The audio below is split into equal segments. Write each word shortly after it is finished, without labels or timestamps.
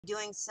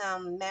Doing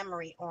some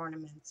memory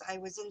ornaments. I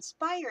was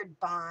inspired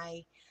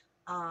by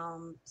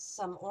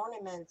some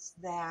ornaments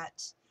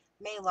that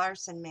May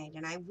Larson made,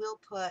 and I will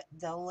put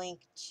the link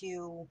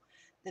to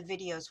the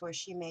videos where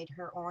she made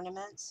her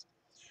ornaments.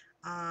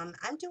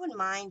 I'm doing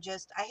mine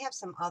just, I have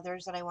some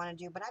others that I want to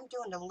do, but I'm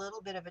doing a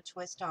little bit of a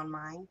twist on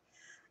mine.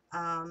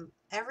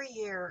 Every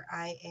year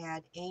I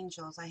add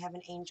angels. I have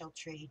an angel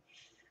tree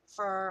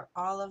for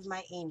all of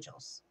my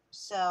angels.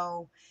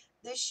 So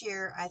this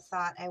year I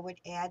thought I would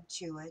add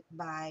to it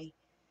by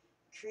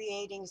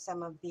creating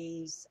some of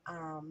these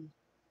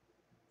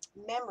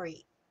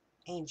memory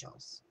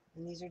angels.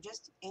 And these are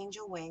just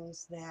angel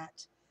wings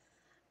that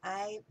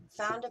I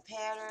found a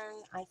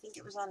pattern. I think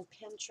it was on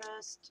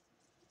Pinterest.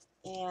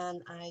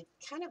 And I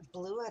kind of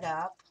blew it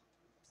up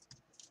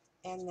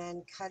and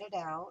then cut it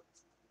out.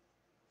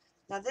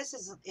 Now this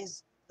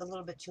is a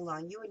little bit too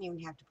long. You wouldn't even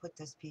have to put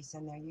this piece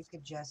in there. You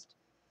could just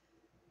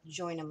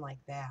join them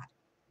like that,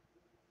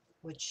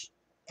 which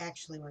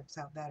actually works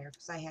out better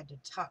because I had to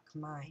tuck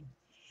mine.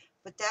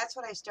 But that's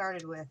what I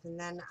started with. And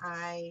then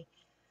I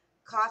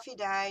coffee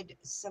dyed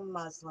some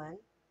muslin,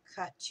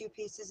 cut two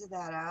pieces of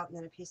that out, and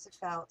then a piece of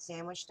felt,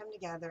 sandwiched them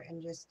together,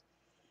 and just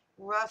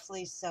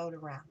roughly sewed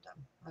around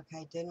them.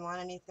 Okay, didn't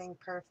want anything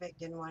perfect,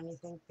 didn't want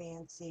anything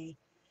fancy.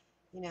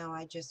 You know,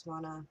 I just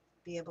want to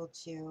be able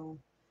to,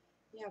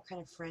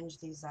 kind of fringe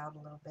these out a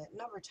little bit.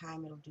 And over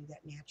time, it'll do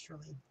that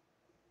naturally.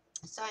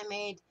 So I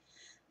made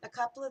a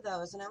couple of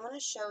those, and I'm going to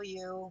show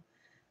you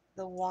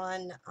the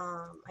one,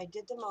 I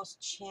did the most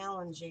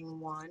challenging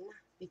one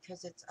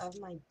because it's of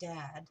my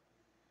dad.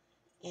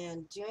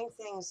 And doing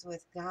things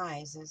with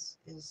guys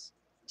is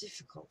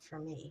difficult for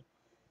me.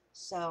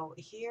 So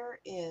here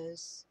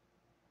is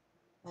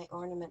my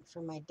ornament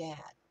for my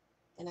dad.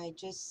 And I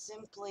just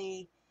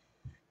simply,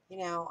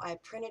 I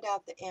printed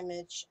out the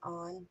image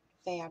on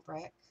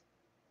fabric,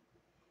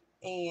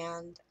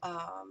 and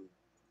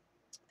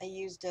I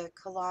used a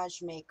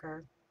collage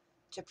maker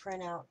to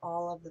print out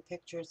all of the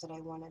pictures that I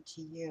wanted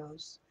to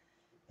use.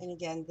 And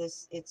again,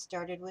 it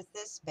started with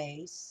this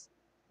base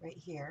right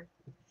here.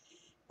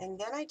 And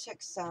then I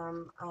took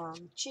some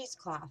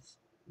cheesecloth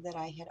that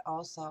I had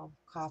also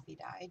coffee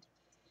dyed,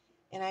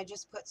 and I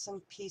just put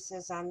some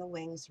pieces on the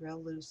wings real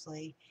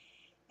loosely.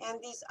 And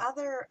these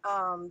are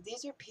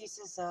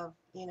pieces of,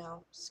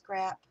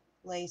 scrap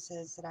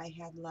laces that I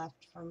had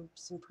left from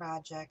some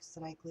projects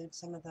that I glued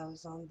some of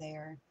those on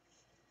there.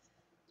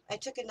 I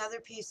took another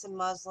piece of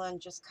muslin,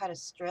 just cut a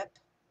strip,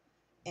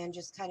 and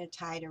just kind of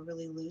tied a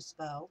really loose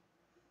bow.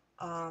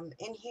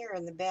 In here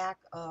in the back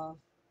of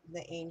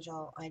the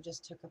angel, I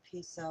just took a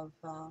piece of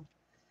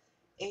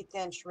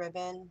 1/8"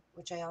 ribbon,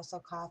 which I also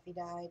coffee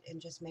dyed, and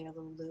just made a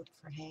little loop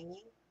for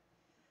hanging.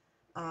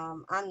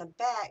 On the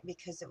back,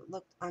 because it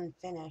looked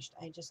unfinished,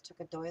 I just took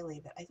a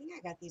doily that I think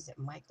I got these at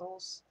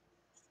Michael's.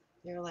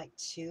 They were like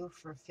two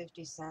for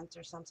 50 cents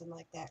or something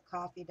like that.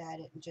 Coffee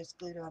dyed it and just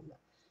glued on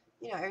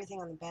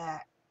everything on the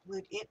back.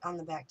 Glued it on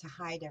the back to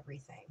hide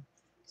everything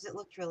because it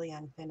looked really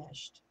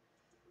unfinished.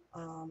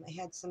 I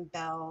had some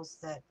bells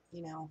that,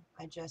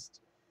 I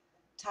just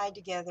tied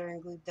together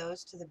and glued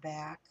those to the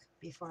back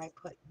before I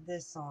put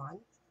this on.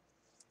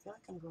 I feel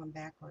like I'm going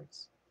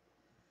backwards.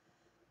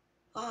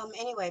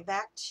 Anyway,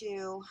 back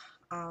to,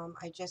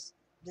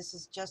 this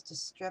is just a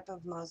strip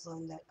of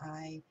muslin that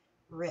I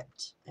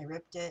ripped. I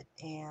ripped it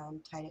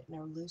and tied it in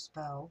a loose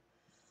bow.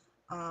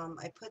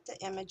 I put the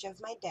image of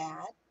my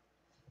dad.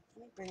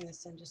 Let me bring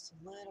this in just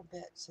a little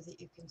bit so that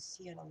you can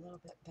see it a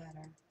little bit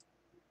better.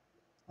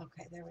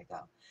 Okay, there we go.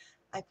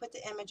 I put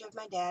the image of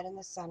my dad in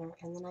the center,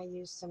 and then I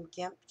used some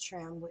GIMP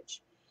trim,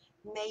 which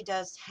May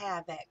does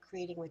have at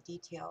Creating with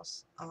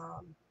Details.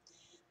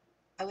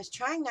 I was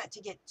trying not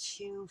to get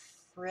too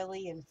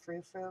frilly and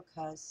frou-frou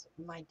because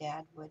my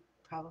dad would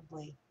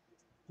probably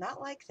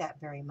not like that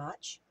very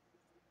much.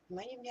 He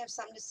might even have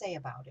something to say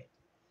about it.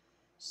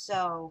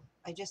 So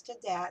I just did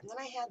that. And then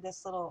I had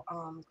this little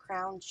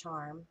crown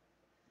charm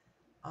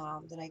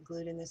that I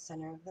glued in the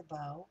center of the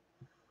bow.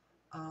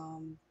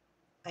 Um,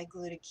 I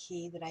glued a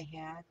key that I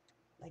had,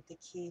 like the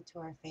key to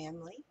our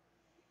family.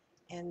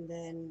 And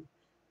then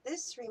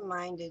this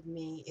reminded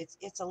me,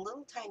 it's a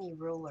little tiny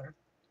ruler,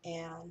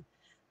 and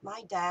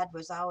my dad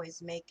was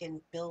always making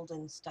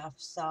building stuff,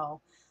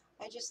 so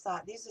I just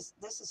thought this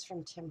is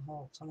from Tim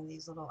Holtz, one of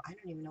these little, I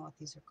don't even know what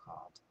these are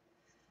called,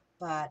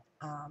 but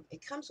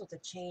it comes with a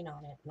chain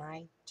on it, and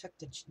I took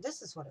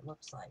this is what it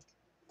looks like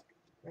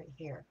right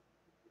here.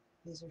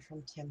 These are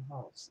from Tim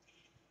Holtz,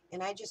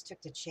 and I just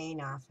took the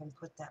chain off and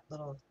put that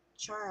little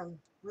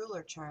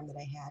ruler charm that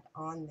I had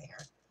on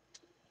there.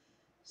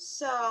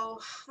 So,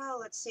 oh,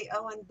 let's see.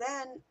 Oh, and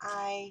then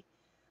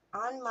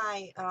on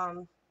my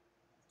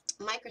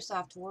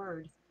Microsoft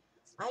Word,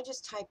 I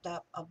just typed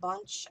up a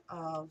bunch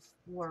of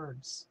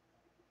words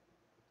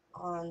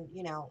on,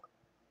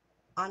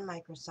 on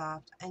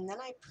Microsoft, and then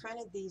I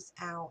printed these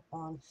out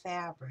on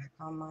fabric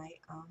on my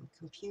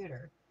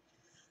computer.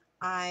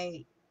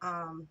 I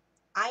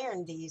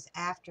ironed these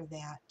after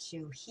that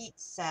to heat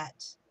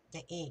set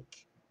the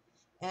ink.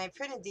 And I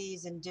printed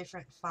these in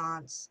different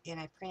fonts, and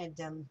I printed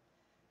them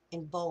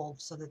in bold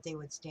so that they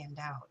would stand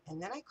out.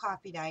 And then I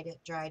coffee dyed it,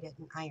 dried it,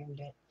 and ironed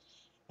it.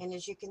 And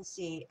as you can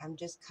see, I'm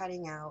just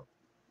cutting out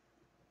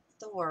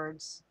the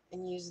words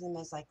and using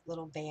them as like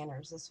little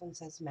banners. This one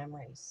says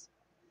memories.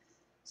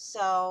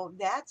 So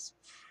that's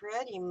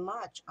pretty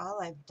much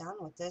all I've done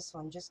with this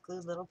one. Just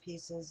glued little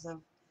pieces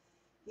of,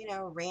 you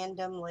know,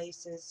 random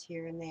laces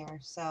here and there.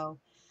 So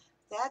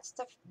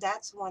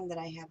that's one that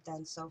I have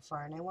done so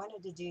far. And I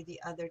wanted to do the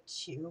other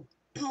two,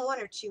 one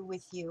or two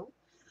with you,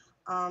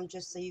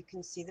 just so you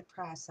can see the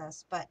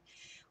process. But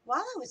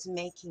while I was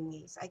making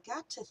these, I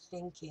got to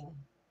thinking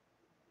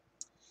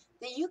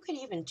that you could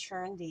even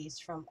turn these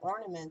from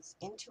ornaments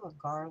into a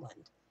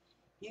garland.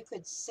 You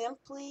could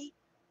simply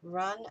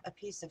run a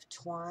piece of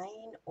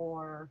twine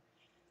or,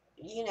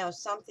 you know,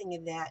 something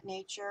of that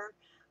nature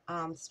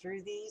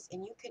through these,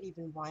 and you could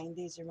even wind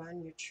these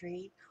around your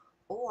tree,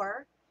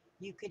 or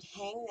you could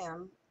hang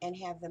them and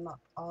have them up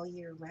all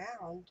year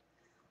round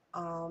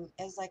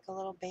as like a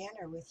little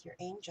banner with your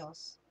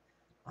angels.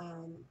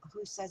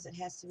 Who says it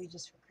has to be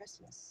just for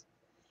Christmas?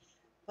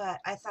 But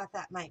I thought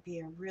that might be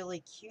a really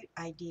cute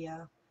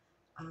idea,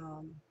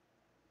 um,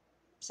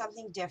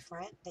 something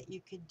different that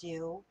you could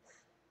do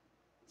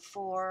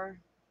for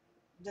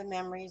the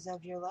memories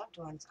of your loved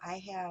ones. I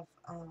have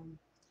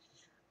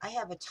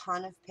a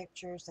ton of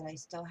pictures that I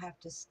still have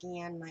to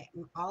scan.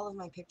 All of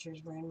my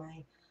pictures were in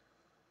my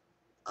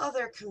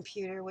other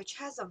computer, which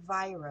has a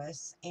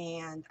virus,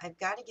 and I've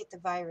got to get the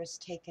virus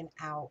taken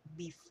out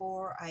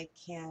before I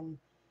can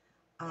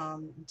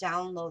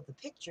download the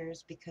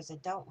pictures, because I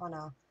don't want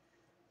to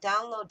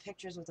download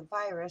pictures with a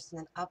virus and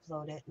then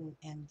upload it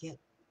and get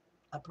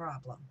a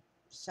problem.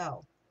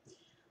 So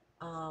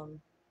um,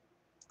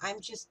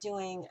 I'm just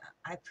doing,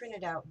 I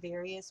printed out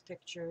various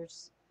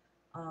pictures.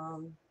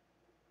 Um,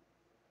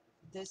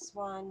 this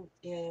one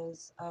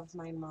is of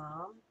my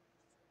mom,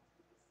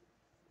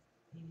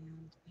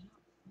 and I don't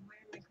know where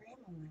my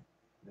grandma went.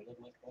 Where did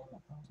my grandma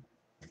go?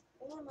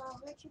 Grandma,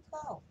 where'd you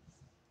go?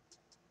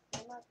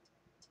 Grandma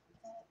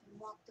got up and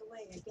walked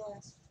away, I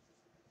guess.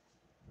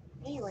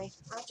 Anyway,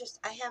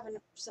 I have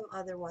some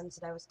other ones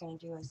that I was going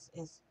to do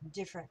as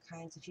different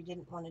kinds if you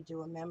didn't want to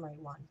do a memory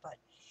one. But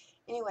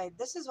anyway,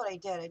 this is what I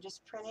did. I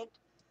just printed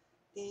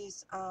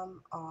these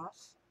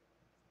off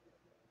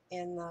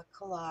in the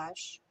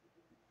collage,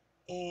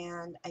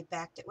 and I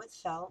backed it with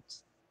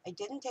felt. I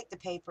didn't take the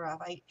paper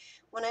off.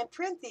 When I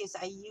print these,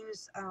 I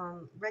use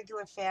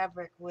regular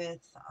fabric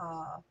with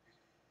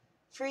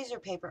freezer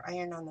paper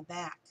iron on the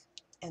back,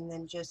 and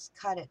then just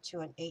cut it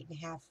to an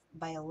 8.5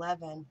 by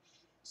 11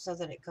 so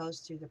that it goes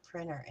through the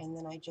printer. And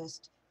then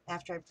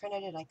after I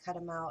printed it, I cut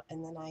them out,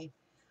 and then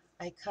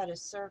I cut a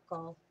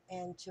circle.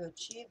 And to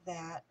achieve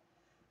that,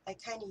 I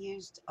kind of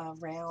used a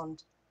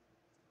round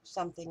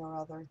something or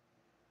other,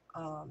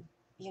 um,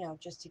 you know,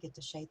 just to get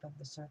the shape of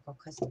the circle,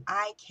 because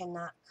I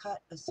cannot cut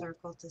a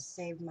circle to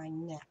save my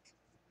neck.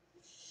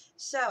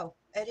 So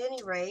at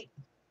any rate,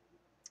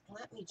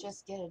 let me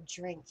just get a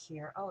drink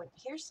here. Oh, and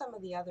here's some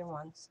of the other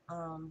ones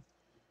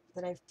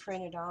that I've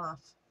printed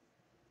off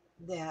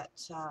that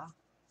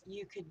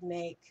you could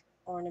make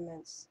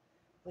ornaments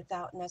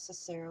without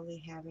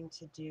necessarily having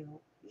to do,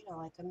 you know,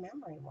 like a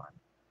memory one.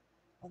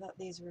 I thought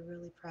these were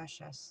really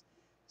precious.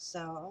 So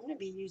I'm going to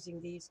be using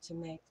these to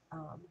make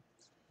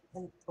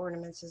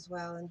ornaments as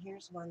well. And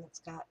here's one that's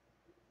got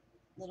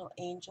little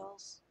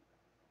angels.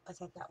 I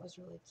thought that was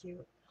really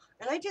cute.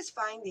 And I just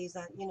find these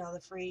on, you know, the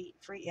free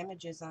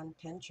images on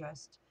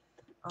Pinterest.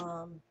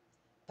 Um,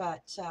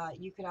 but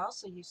you could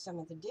also use some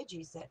of the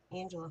digis that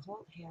Angela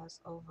Holt has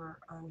over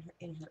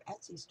in her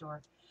Etsy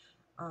store.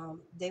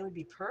 They would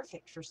be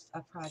perfect for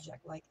a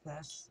project like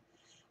this.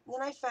 And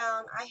then I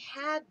found I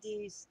had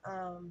these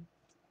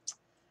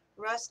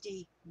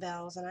rusty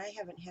bells, and I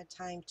haven't had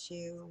time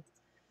to,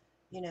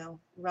 you know,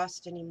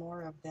 rust any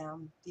more of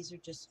them. These are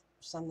just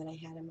some that I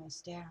had in my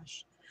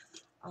stash.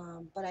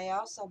 But I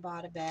also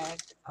bought a bag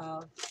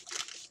of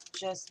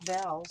just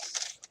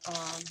bells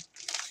um,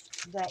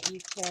 that you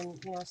can,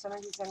 you know, some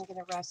of these I'm going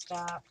to rust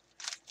up.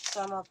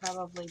 Some I'll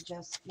probably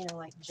just, you know,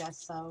 like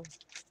gesso.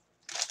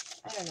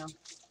 I don't know.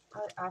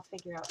 I'll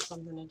figure out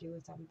something to do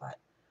with them. But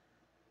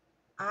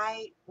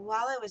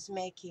while I was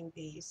making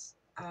these,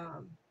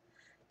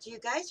 do you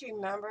guys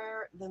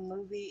remember the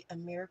movie A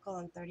Miracle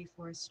on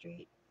 34th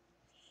Street?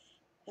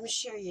 I'm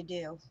sure you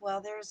do.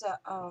 Well, there's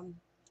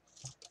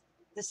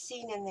the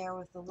scene in there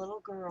with the little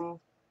girl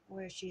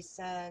where she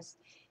says,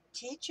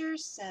 "Teacher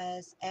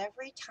says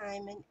every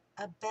time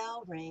a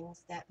bell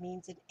rings, that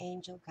means an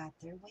angel got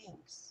their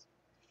wings."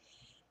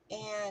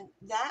 And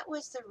that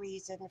was the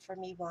reason for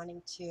me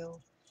wanting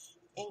to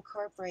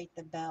incorporate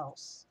the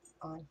bells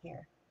on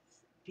here,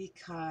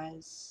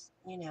 because,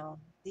 you know,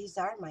 these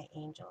are my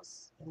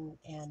angels,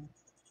 and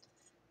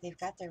they've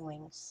got their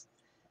wings.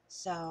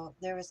 So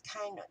that's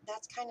kind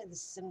of the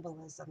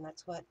symbolism.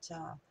 That's what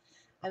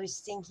I was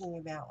thinking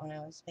about when I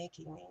was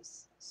making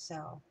these.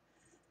 So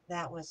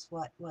that was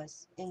what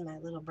was in my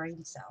little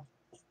brain cell.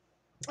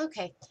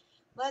 Okay,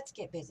 let's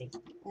get busy.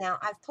 Now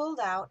I've pulled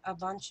out a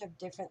bunch of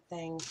different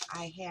things.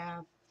 I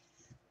have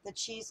the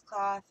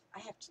cheesecloth. I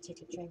have to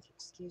take a drink,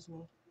 excuse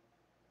me.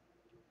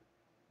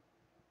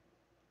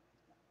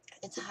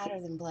 It's hotter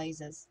than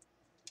blazes.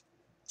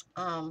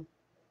 Um,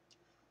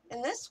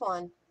 and this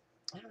one,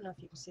 I don't know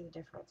if you can see the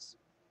difference.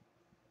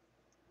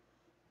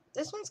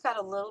 This one's got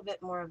a little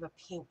bit more of a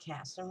pink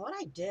cast. And what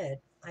I did,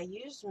 I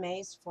used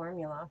May's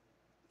formula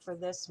for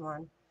this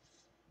one.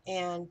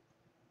 And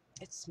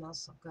it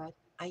smells so good.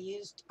 I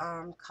used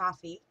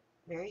coffee,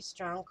 very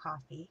strong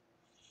coffee.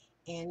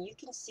 And you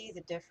can see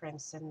the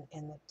difference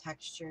in the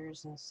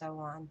textures and so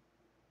on.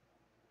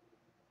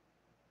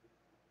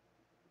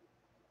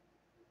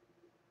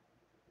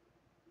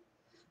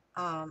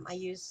 I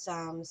used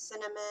some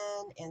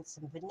cinnamon and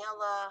some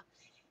vanilla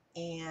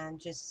and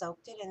just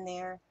soaked it in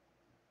there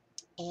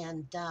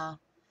and,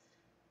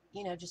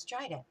 you know, just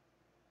dried it.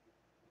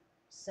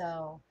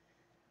 So,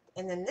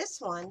 and then this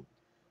one,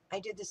 I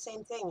did the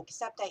same thing,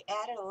 except I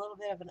added a little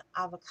bit of an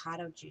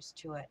avocado juice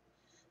to it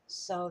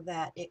so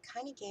that it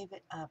kind of gave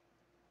it a,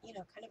 you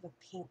know, kind of a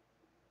pink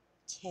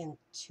tint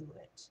to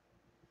it.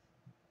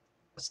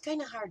 It's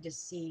kind of hard to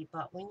see,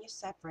 but when you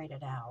separate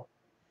it out,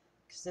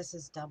 because this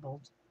is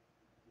doubled,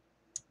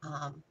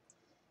 um,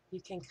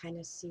 you can kind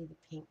of see the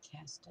pink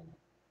cast in it.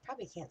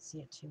 Probably can't see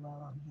it too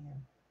well on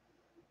here,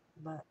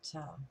 but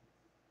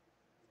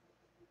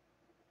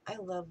I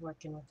love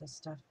working with this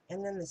stuff.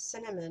 And then the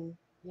cinnamon,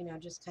 you know,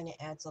 just kind of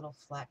adds little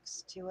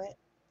flecks to it.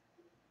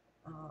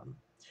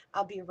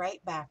 I'll be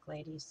right back,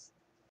 ladies.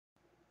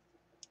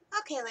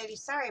 Okay,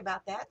 ladies, sorry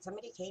about that.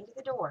 Somebody came to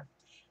the door.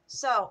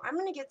 So I'm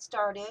going to get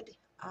started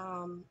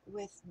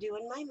with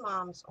doing my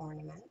mom's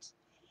ornament.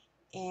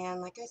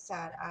 And like I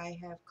said, I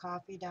have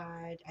coffee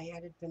dyed. I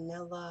added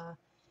vanilla.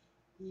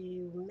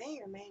 You may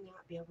or may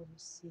not be able to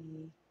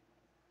see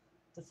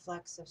the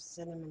flecks of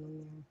cinnamon in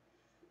there.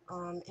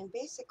 And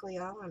basically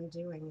all I'm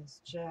doing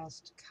is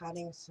just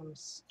cutting some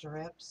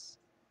strips,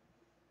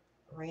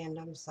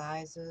 random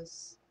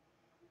sizes,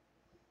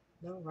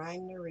 no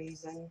rhyme or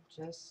reason,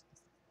 just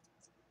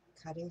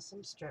cutting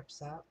some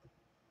strips up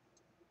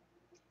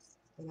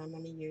that I'm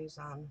going to use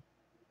on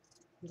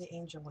the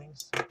angel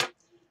wings.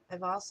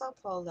 I've also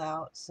pulled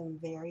out some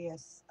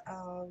various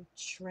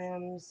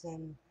trims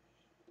and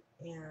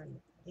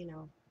you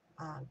know,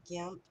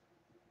 gimp,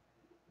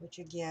 which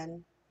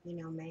again, you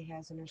know, May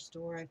has in her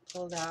store. I've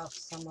pulled out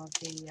some of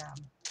the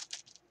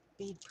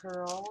bead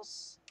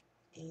pearls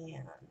and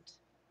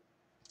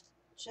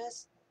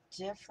just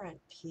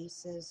different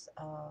pieces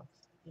of,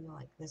 you know,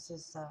 like this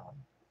is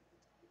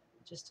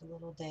just a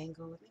little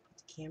dangle. Let me put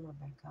the camera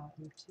back out.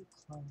 I'm too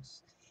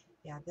close.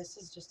 Yeah, this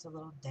is just a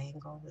little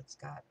dangle that's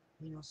got,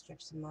 you know,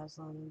 strips of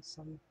muslin and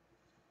some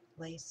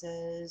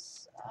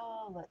laces.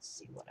 Oh, let's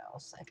see what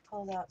else. I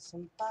pulled out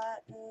some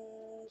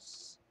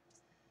buttons.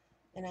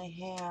 And I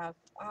have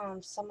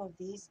some of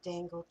these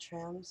dangle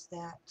trims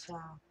that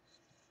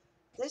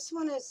this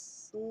one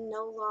is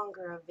no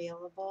longer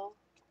available.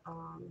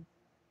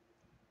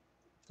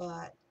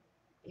 But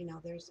you know,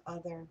 there's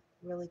other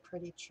really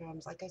pretty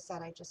trims. Like I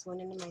said, I just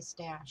went into my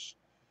stash.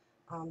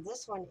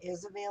 This one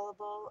is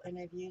available, and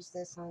I've used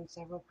this on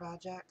several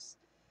projects.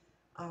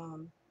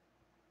 And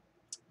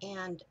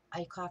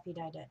I coffee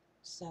dyed it,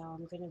 so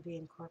I'm going to be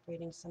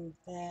incorporating some of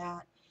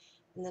that.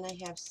 And then I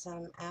have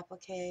some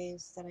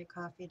appliques that I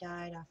coffee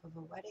dyed off of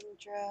a wedding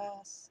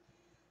dress.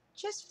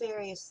 Just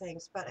various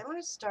things, but I want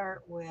to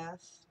start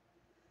with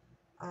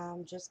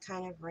just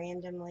kind of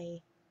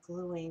randomly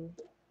gluing.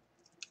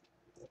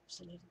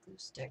 Oops, I need a glue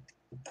stick.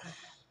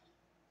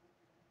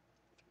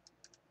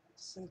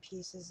 Some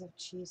pieces of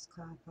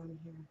cheesecloth on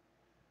here.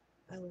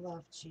 I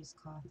love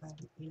cheesecloth,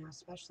 you know,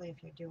 especially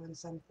if you're doing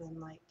something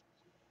like,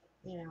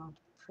 you know,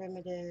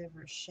 primitive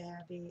or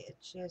shabby. It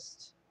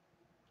just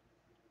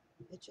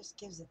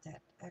gives it that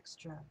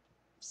extra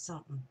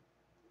something.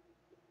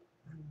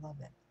 I love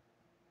it.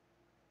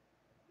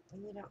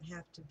 And you don't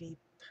have to be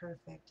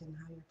perfect in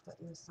how you're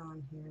putting this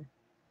on here.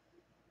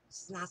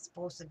 It's not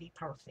supposed to be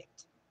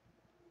perfect.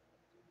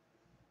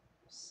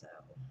 So,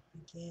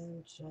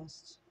 again,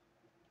 just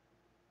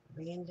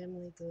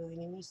randomly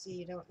gluing. And you see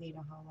you don't need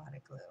a whole lot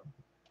of glue.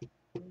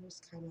 You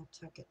just kind of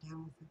tuck it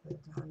down with the glue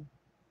gun.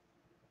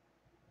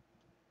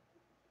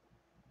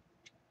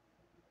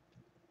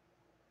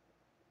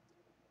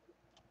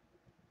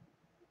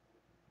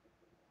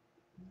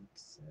 Like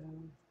so.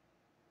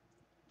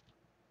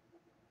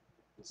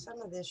 And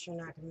some of this you're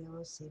not going to be able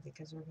to see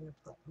because we're going to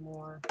put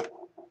more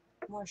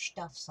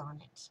stuffs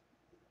on it.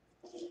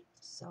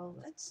 So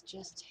let's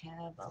just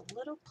have a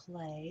little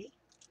play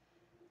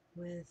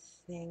with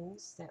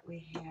things that we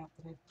have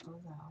that I've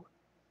pulled out.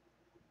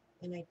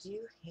 And I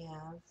do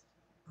have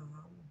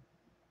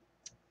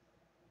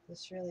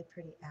this really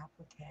pretty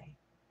applique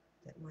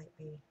that might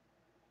be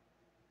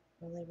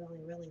really,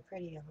 really, really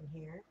pretty on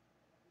here.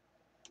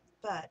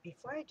 But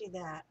before I do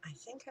that, I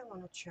think I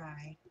want to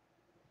try,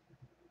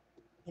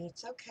 and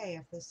it's okay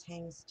if this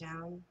hangs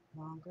down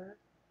longer.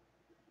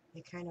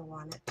 I kind of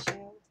want it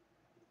to.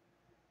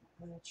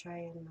 I'm going to try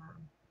and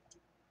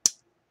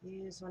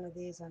use one of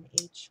these on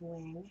each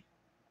wing,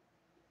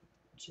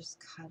 just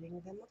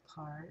cutting them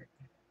apart.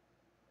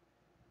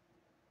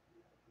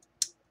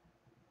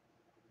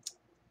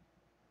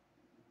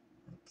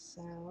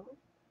 so.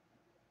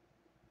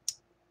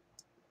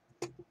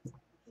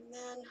 And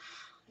then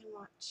I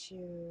want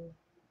to,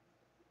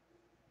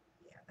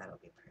 yeah, that'll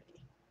be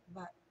pretty.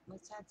 But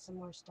let's add some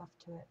more stuff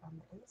to it on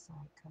the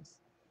inside because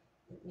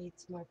it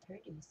needs more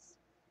pretties.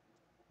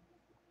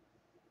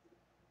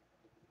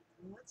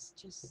 Let's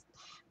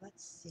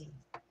see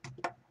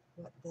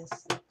what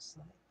this looks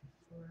like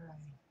before I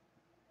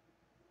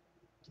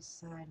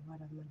decide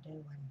what I'm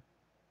doing.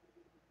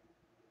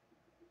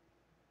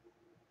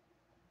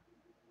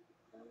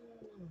 I don't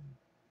know.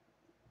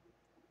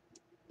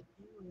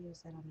 Maybe we'll use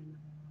that on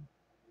another one.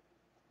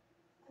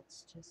 Let's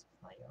just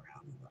play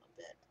around a little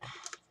bit.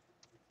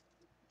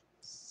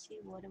 See,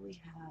 what do we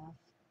have?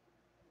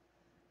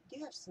 I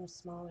do have some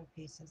smaller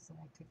pieces that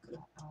I could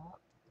cut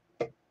up.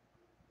 I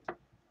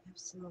have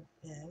some of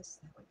this.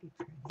 That would be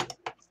pretty.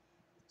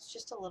 It's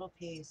just a little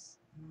piece,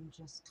 and I'm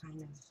just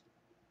kind of,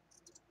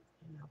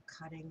 you know,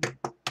 cutting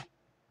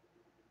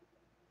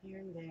here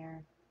and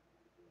there.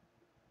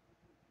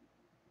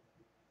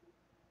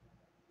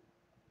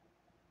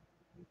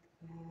 Like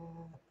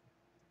that.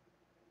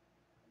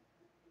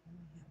 And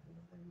we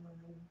have another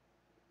one.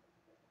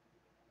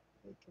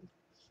 We can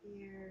put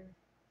here.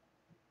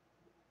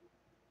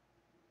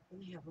 And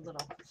we have a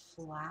little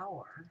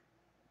flower.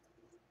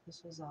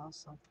 This was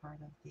also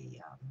part of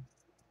the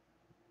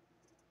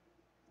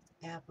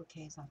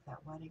appliques off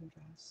that wedding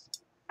dress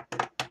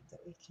that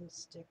we can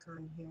stick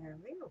on here.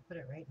 Maybe we'll put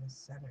it right in the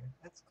center.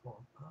 That's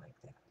cool. I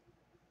like that.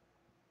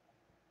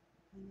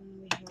 And then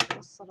we have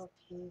this little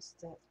piece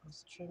that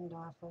was trimmed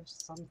off of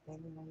something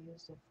that I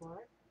used it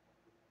for.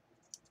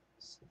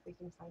 See if we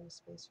can find a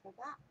space for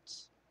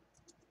that.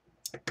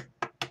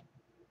 And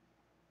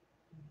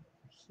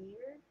over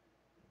here,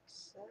 like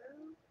so.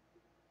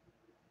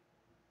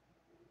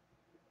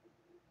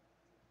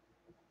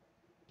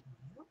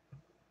 Yep,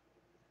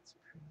 that's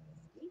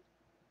pretty.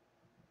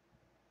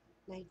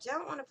 And I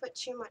don't want to put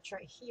too much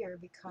right here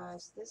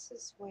because this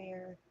is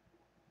where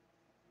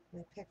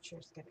my picture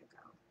is going to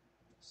go.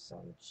 So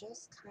I'm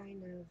just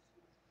kind of,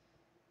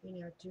 you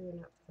know,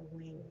 doing up the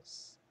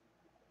wings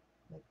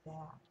like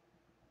that.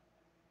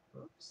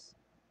 Oops.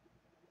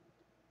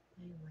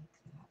 I like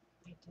that.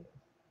 I do.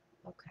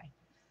 Okay.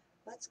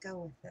 Let's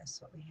go with this,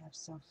 what we have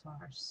so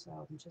far.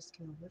 So I'm just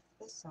going to lift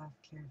this off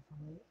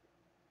carefully.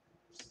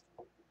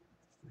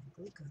 My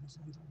glue gun's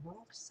on the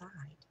wrong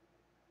side.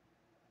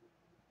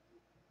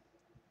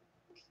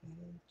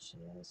 Okay,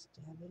 just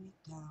dabbing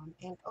it down.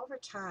 And over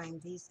time,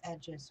 these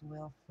edges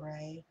will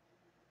fray.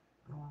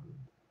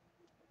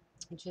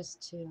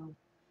 Just to, you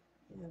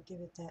know,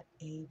 give it that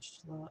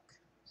aged look.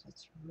 So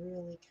that's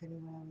really kind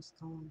of what I was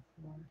going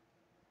for.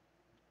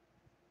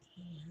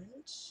 And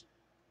let's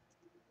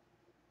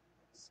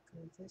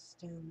glue this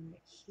down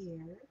right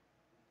here.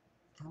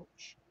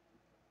 Ouch.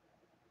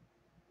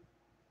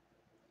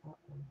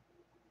 Uh-oh.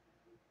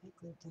 I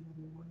glued that on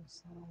the wrong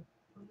side.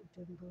 What a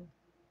bimbo.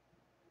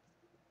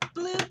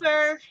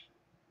 Blooper!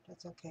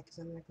 That's okay, because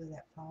I'm going to glue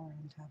that flower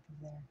on top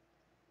of there.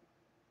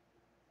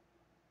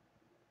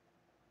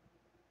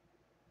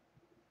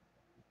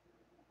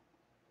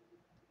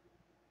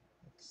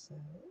 Like so.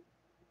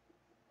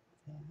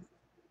 That.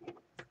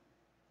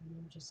 And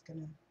I'm just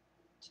going to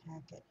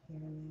tack it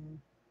here and there.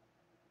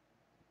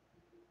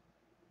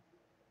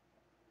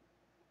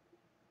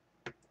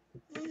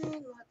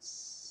 And let's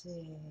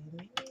see,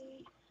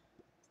 maybe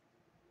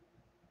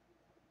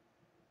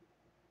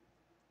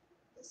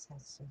this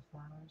has some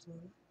flowers on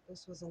it.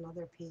 This was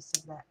another piece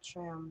of that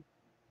trim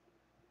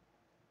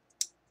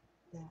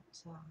that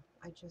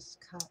I just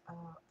cut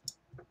up.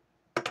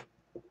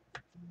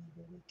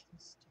 Maybe we can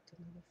stick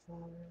another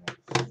flower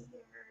right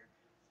here.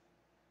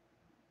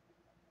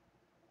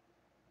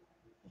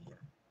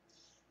 Yeah.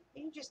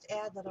 You just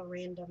add little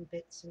random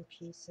bits and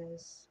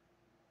pieces.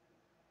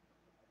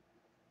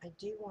 I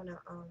do want to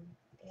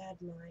add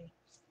my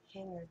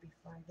hanger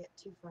before I get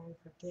too far and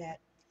forget.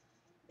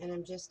 And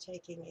I'm just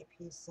taking a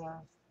piece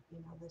of, you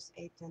know, this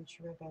 1/8 inch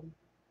ribbon.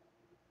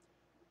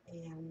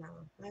 And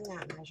I'm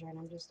not measuring,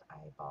 I'm just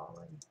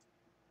eyeballing.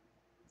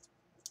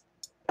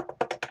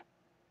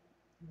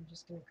 I'm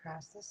just going to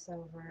cross this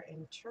over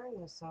and turn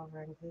this over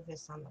and glue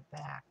this on the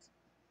back.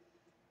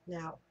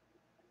 Now,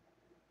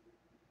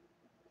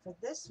 for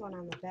this one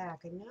on the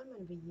back, I know I'm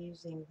going to be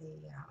using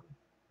the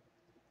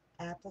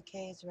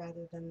appliques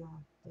rather than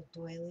the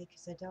doily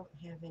because I don't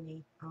have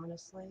any,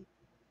 honestly.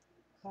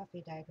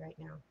 Coffee dyed right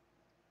now.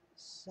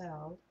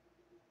 So,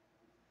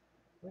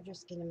 we're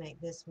just going to make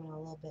this one a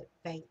little bit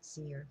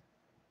fancier.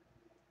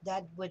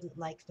 Dad wouldn't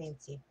like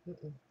fancy.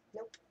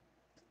 Nope.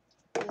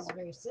 He was a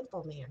very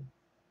simple man.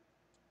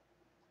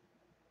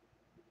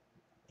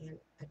 And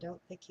I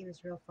don't think he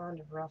was real fond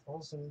of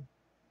ruffles and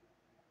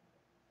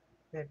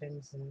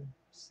ribbons and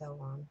so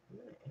on. I'm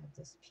going to add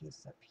this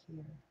piece up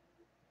here.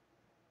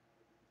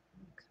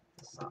 Cut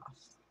this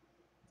off.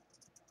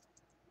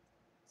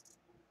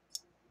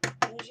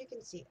 And as you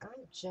can see,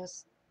 I'm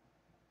just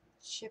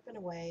chipping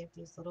away at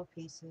these little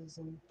pieces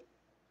and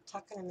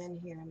tucking them in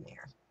here and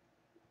there.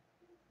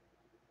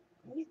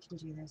 And you can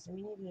do this. I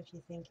mean, even if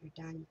you think you're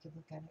done, you can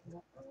look at it and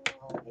go,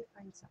 oh, let me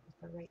find something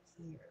for right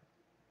here.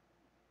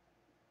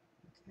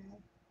 Okay.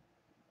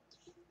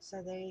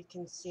 So there you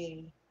can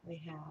see we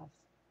have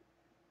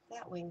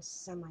that wing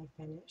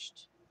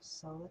semi-finished.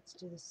 So let's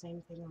do the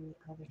same thing on the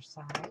other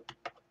side.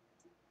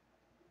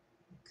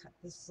 Cut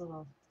this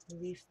little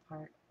leaf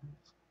part.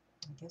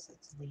 I guess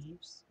it's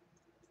leaves.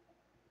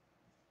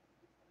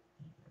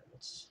 And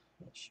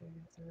make sure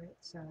you have the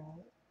right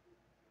side.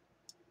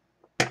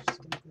 I'm just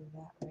going to do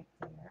that right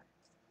there.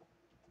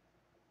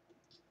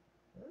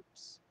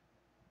 Oops.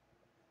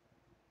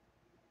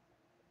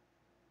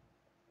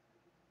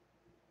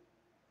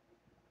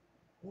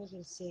 And you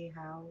can see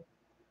how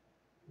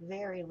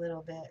very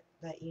little bit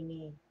that you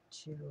need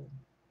to,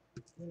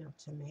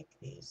 to make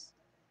these.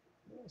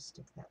 I'm going to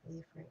stick that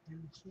leaf right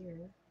down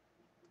here.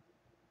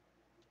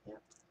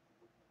 Yep.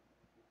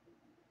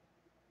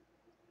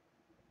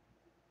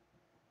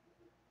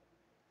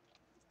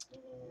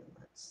 And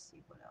let's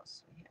see what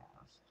else we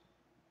have.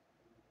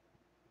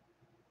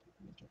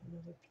 Let me get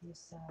another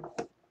piece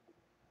of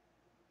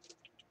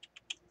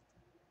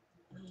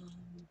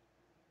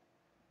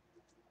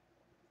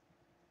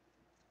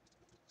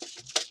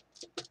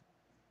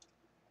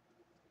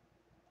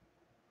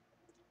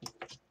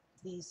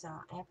these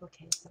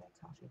appliques that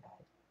I coffee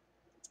dyed.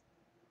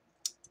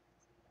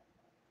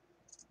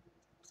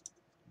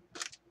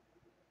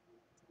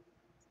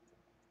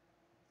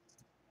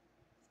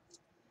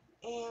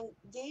 And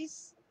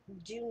these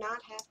do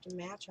not have to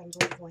match on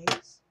both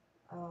wings.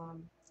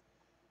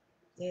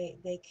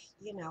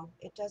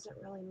 It doesn't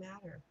really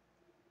matter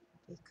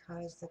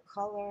because the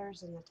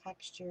colors and the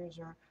textures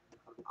are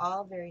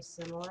all very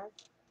similar.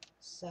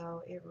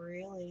 So it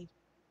really,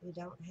 you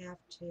don't have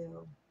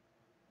to,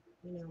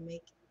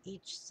 make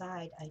each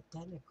side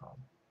identical.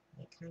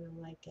 I kind of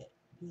like it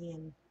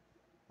being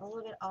a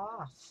little bit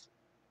off.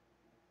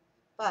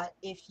 But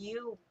if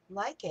you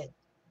like it,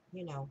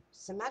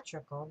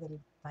 symmetrical, then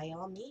by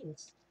all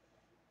means,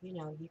 you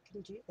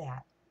can do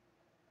that.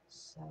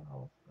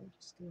 So I'm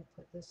just going to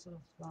put this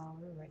little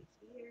flower right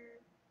here.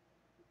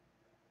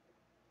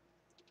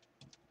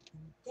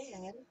 And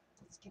then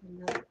let's get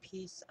another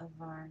piece of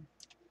our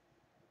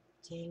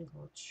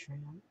dangle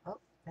trim. Oh,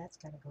 that's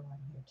got to go on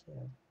here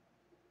too.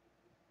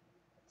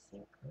 I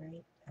think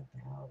right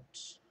about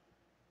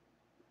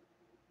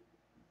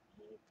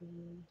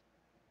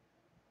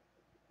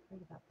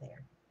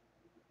there.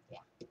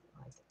 Yeah, I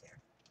like it there.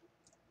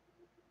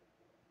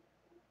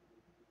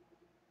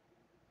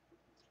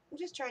 I'm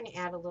just trying to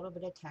add a little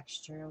bit of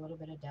texture, a little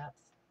bit of depth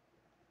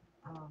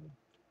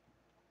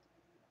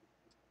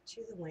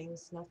to the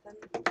wings. Nothing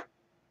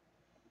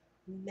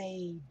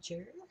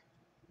major.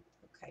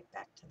 Okay,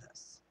 back to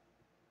this.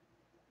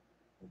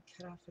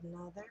 Cut off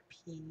another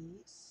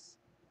piece.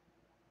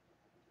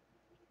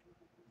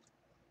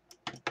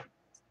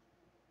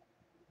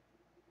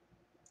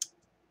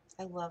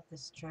 I love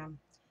this trim.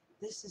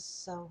 This is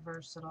so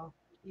versatile.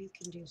 You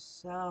can do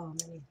so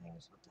many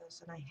things with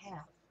this, and I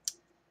have.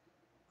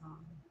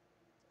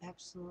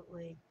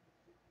 Absolutely.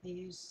 I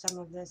used some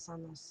of this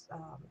on this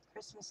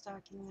Christmas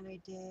stocking that I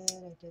did.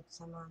 I did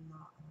some on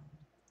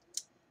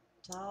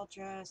the doll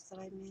dress that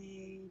I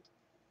made.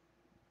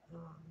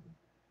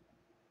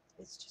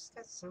 It's just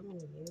got so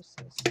many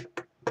uses.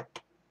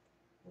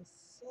 I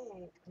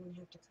think I'm going to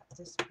have to cut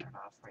this part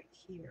off right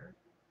here.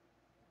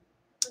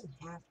 I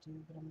don't have to,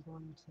 but I'm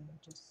going to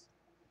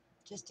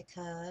just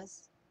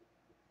because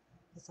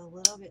it's a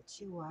little bit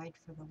too wide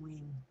for the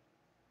wing.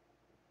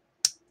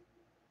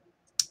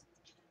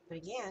 But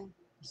again,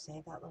 you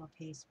save that little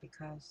piece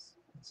because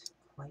it's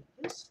quite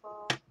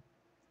useful.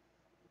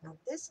 Now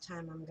this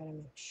time I'm going to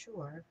make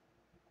sure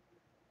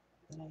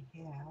that I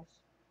have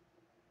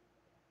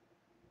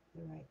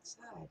the right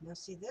side. Now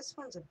see, this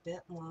one's a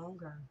bit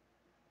longer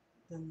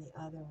than the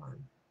other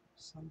one,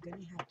 so I'm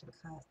going to have to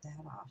cut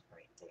that off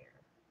right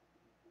there,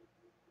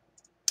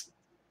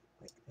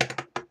 like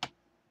that.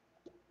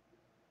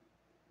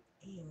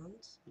 And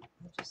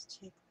I'll just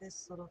take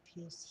this little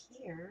piece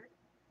here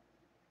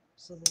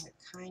so that it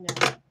kind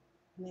of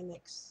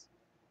mimics,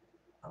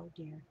 oh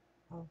dear,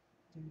 oh,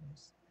 there it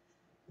is.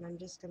 And I'm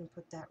just going to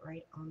put that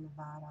right on the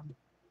bottom.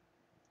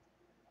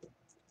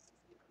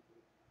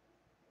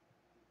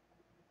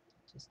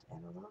 Just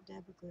add a little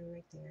dab of glue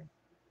right there.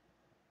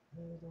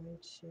 I'm going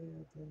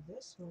to glue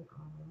this one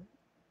on.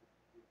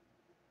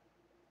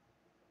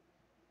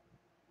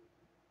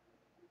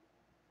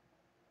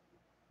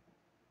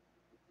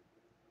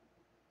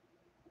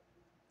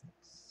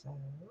 Like so.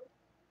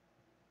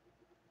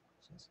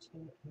 Just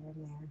hit it here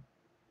and there.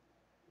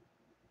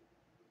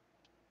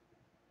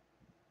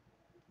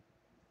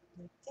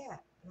 Like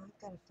that. Now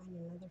I've got to find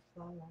another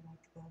flower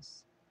like this.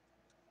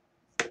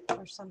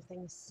 Or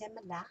something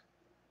similar.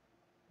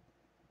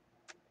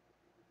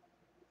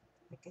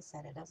 Like I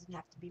said, it doesn't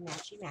have to be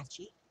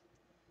matchy-matchy.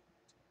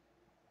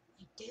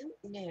 I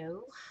don't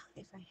know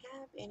if I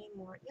have any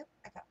more. Yep,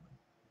 I got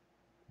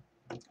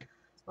one.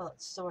 Well,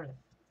 it's sort of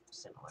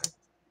similar.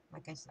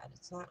 Like I said,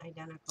 it's not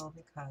identical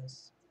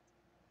because,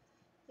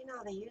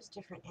 they use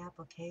different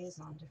appliques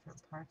on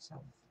different parts of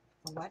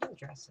for wedding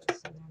dresses,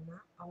 and they're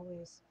not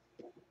always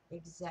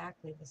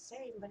exactly the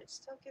same, but it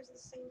still gives the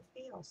same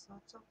feel, so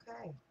it's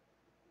okay.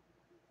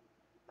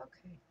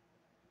 Okay,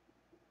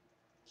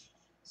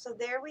 so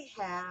there we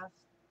have,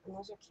 and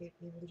those are cute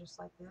even just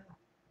like that.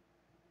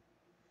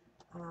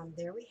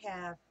 There we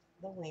have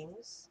the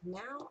wings.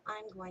 Now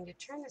I'm going to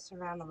turn this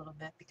around a little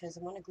bit because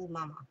I want to glue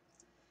Mama.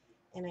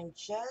 And I'm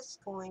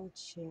just going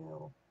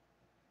to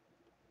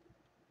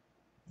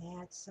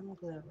add some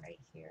glue right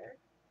here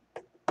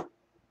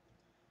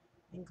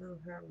and glue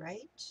her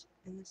right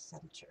in the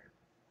center.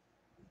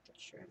 Making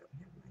sure I don't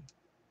have my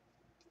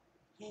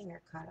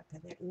hanger caught up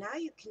in there. Now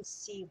you can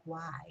see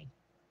why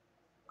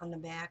on the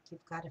back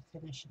you've got to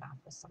finish it off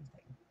with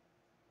something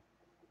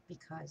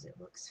because it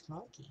looks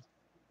funky.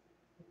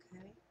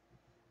 Okay,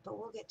 but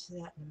we'll get to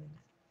that in a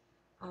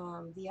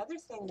minute. The other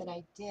thing that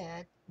I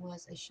did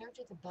was I showed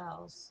you the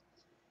bells,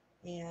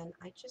 and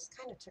I just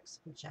kind of took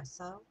some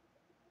gesso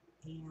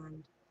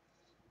and,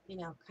 you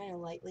know, kind of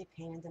lightly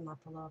painted them up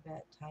a little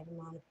bit, tied them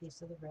on a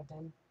piece of the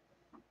ribbon,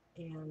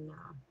 and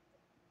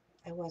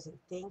I wasn't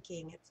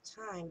thinking at the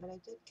time, but I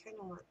did kind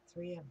of want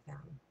 3 of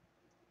them,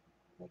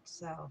 like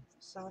so.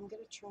 So I'm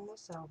going to turn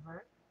this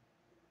over,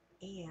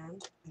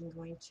 and I'm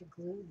going to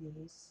glue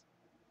these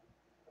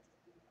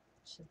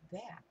to the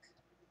back,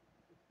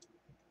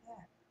 like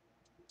that.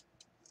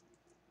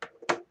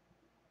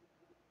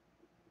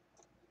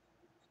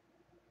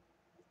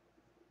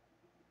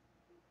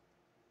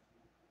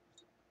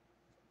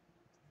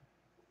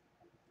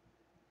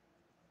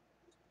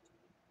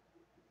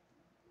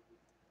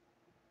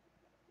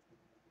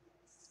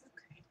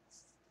 Okay,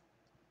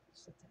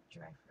 just let that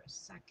dry for a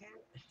second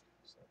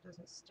so it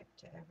doesn't stick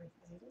to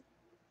everything.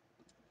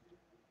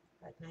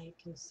 But now you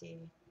can see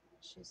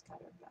she's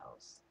got her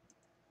bells.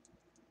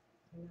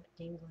 They're not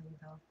dangling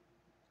though.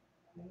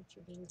 Why aren't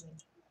you dangling?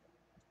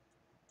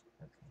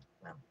 Okay,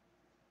 well,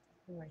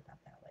 we'll worry about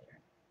that later.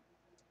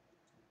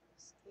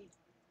 See?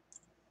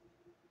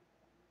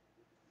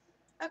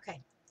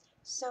 Okay,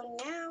 so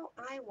now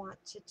I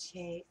want to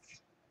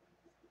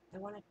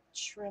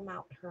trim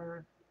out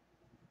her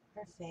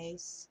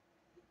face.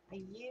 I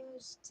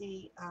used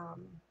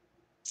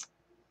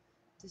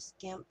this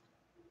gimp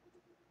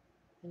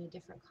in a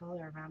different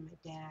color around my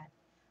dad,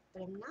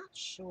 but I'm not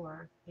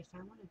sure if I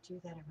want to do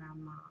that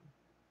around Mom,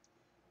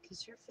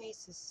 because her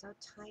face is so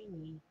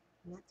tiny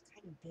and that's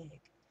kind of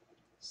big.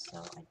 So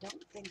I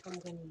don't think I'm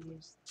going to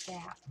use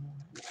that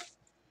one.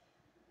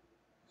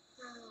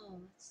 Oh,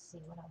 let's see,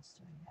 what else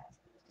do I have?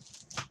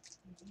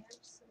 I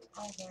have some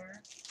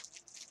other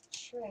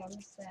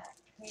trims that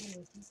creating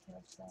with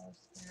detail cells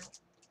that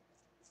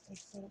I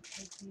think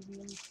would be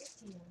really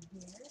pretty on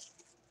here.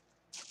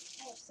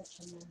 I have such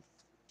a mess.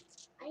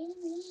 I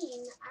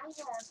mean, I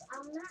have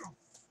a mess.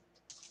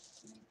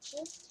 And I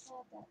just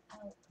had that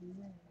out a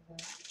minute ago.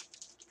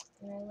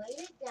 And I laid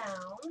it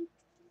down.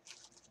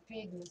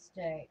 Big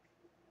mistake.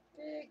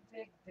 Big,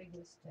 big, big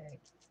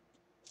mistake.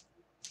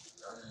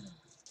 Ugh.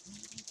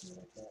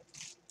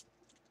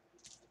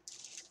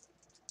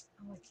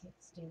 Oh, I can't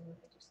stand when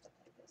I do stuff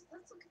like this.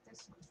 Let's look at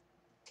this one.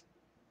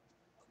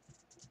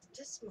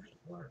 This might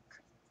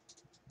work.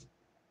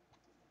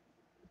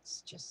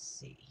 Let's just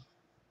see.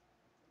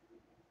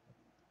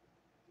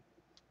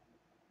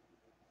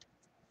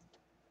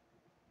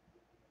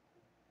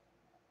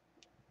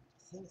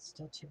 I think it's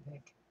still too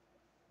big.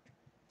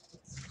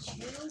 It's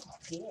too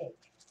big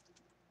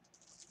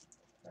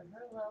for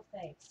her little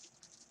face.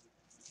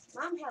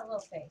 Mom had a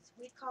little face.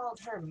 We called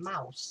her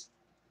Mouse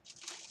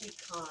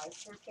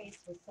because her face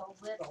was so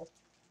little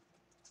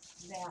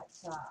that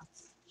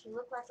she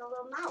looked like a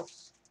little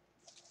mouse.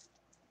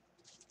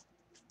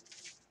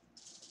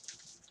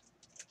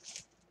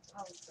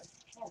 Oh, for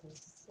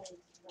heaven's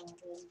sake, Robin.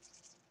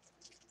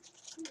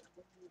 I can't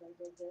believe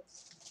I did this.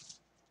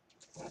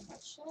 I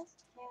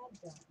just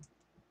had done.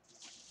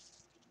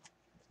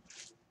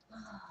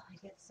 Oh, I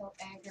get so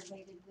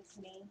aggravated with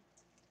me.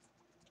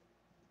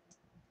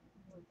 I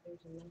don't know if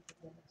there's enough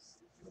of this.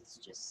 Let's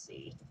just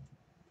see.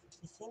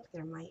 I think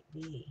there might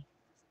be.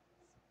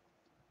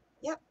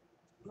 Yep,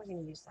 we're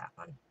going to use that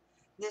one.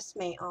 This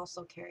may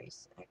also carry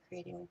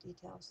creating with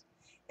details.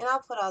 And I'll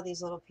put all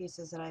these little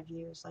pieces that I've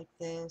used, like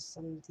this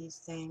and these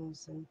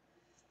things and,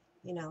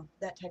 you know,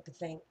 that type of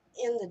thing,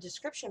 in the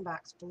description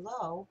box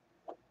below.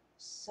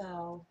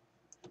 So,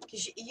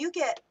 because you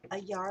get a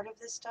yard of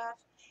this stuff,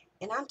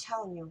 and I'm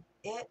telling you,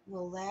 it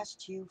will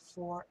last you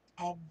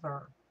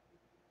forever.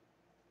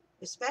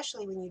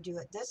 Especially when you do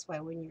it this way,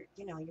 when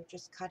you're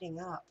just cutting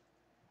up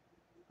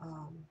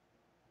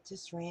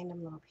just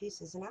random little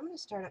pieces. And I'm going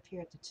to start up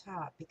here at the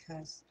top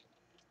because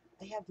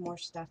I have more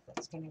stuff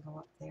that's going to go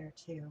up there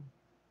too.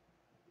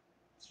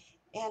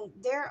 And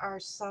there are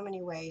so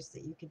many ways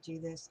that you could do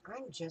this.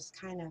 I'm just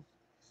kind of,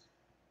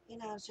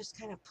 just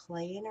kind of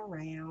playing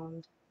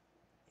around,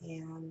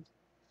 and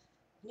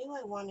knew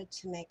I wanted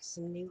to make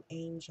some new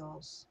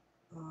angels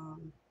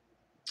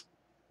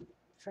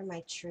for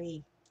my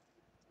tree.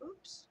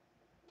 Oops.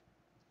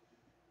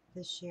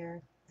 This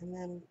year. And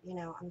then,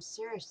 I'm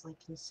seriously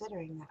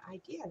considering that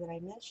idea that I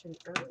mentioned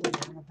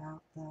earlier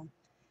about the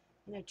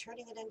You know,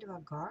 turning it into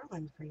a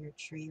garland for your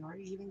tree, or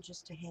even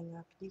just to hang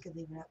up. You could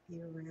leave it up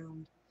year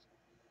round.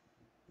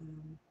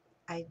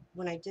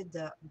 When I did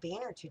the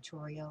banner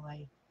tutorial,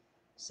 I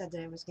said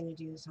that I was going to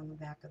do this on the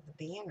back of the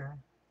banner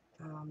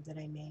that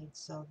I made,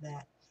 so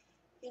that,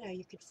 you know,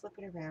 you could flip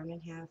it around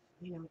and have,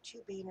 you know,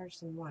 two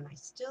banners in one. I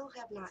still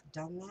have not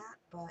done that,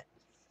 but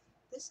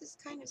this is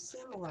kind of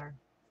similar.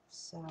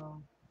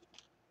 So,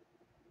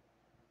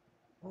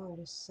 oh, it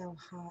is so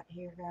hot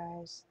here,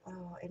 guys.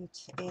 Oh, and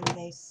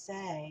they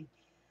say,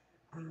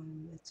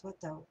 it's what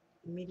the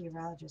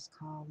meteorologists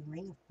call the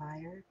ring of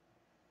fire.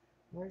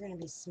 We're going to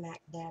be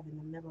smack dab in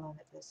the middle of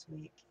it this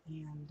week,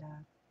 and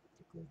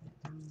glue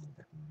that down a little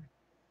bit more.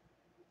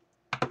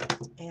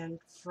 And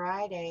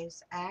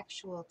Friday's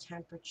actual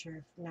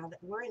temperature, now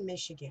that we're in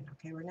Michigan,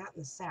 okay, we're not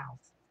in the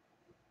South,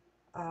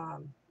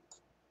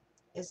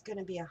 is going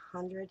to be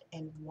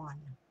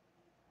 101.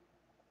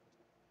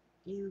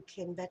 You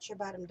can bet your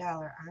bottom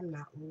dollar I'm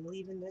not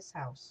leaving this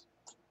house.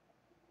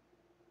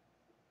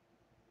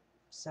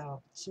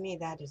 So to me,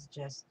 that is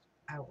just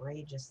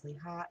outrageously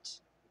hot.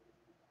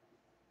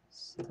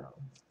 So,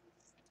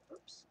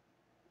 oops.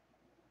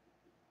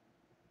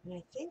 And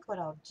I think what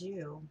I'll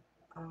do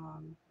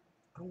on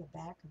the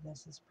back of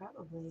this is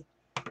probably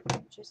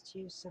just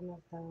use some of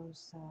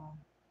those,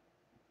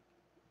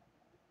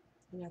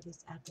 you know,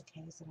 these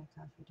appliques that I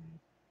coffee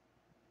dyed,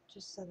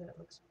 just so that it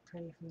looks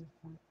pretty from the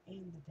front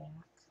and the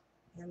back.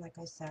 And like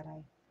I said,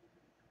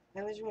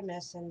 I was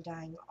remiss in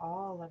dyeing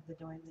all of the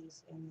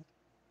doilies in the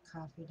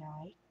coffee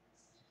dye.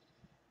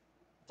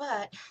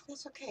 But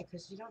that's okay,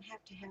 because you don't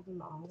have to have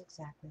them all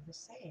exactly the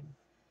same.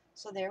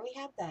 So there we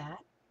have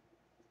that.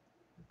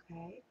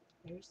 Okay,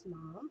 there's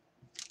Mom.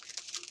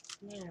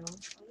 Now, I'm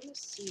going to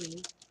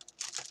see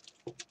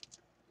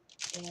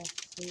if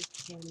we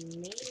can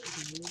maybe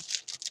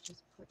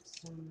just put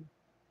some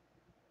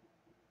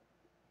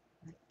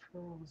like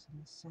pearls in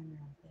the center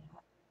of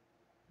that.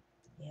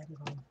 Yeah, I'm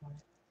going for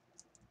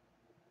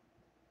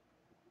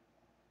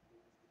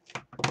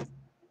it.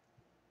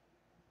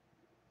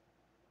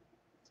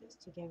 Just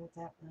to give it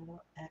that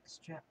little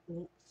extra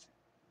oomph.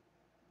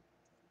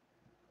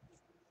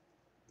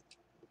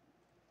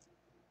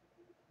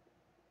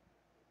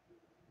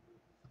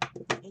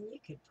 And you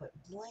could put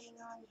bling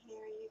on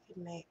here. You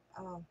could make,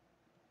 oh,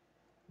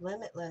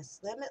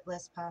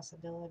 limitless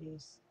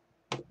possibilities.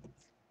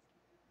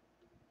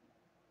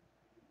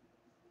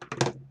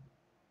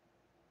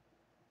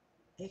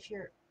 If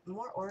you're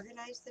more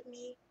organized than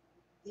me,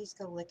 these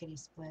go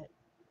lickety-split.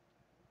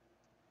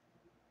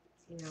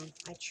 You know,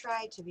 I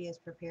try to be as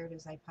prepared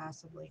as I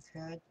possibly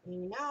could.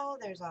 You know,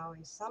 there's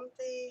always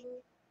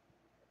something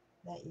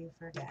that you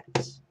forget.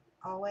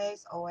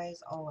 Always,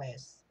 always,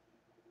 always.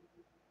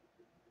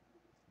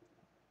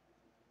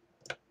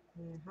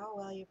 No matter how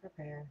well you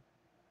prepare.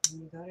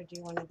 When you go to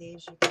do one of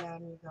these, you get out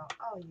and you go,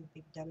 oh, you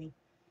big dummy.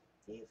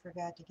 You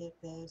forgot to get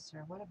this,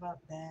 or what about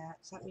that?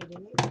 Something you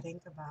didn't even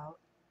think about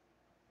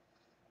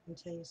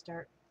until you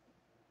start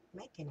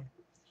making it.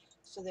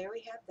 So there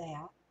we have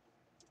that.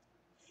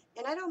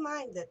 And I don't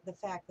mind the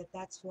fact that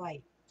that's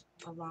white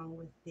along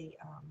with the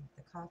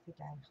coffee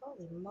dye.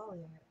 Holy moly,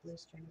 I have blue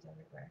strings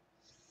everywhere.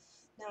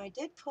 Now I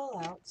did pull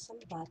out some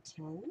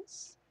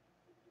buttons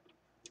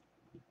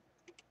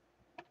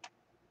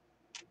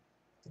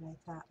that I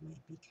thought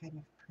might be kind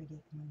of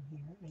pretty on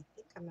here. And I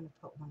think I'm going to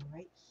put one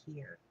right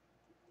here,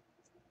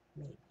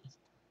 maybe.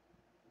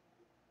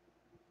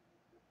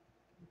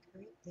 Like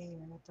right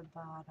there at the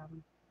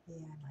bottom. Yeah,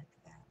 I like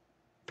that.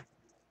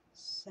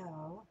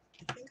 So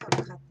I think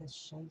I'll cut this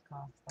shank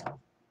off though.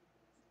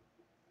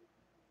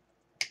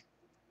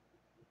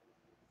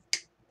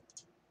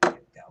 There we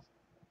go.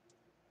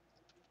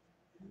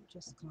 I'm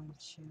just going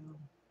to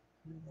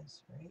do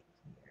this right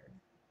here.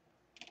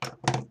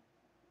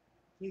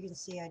 You can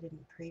see I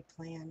didn't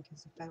pre-plan,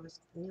 because if I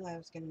knew I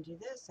was going to do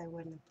this, I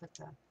wouldn't have put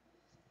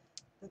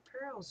the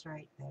pearls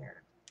right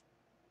there.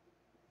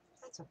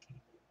 That's okay.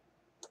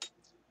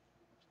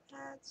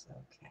 That's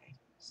okay.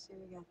 So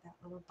we got that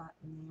little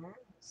button there.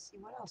 Let's see,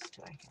 what else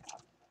do I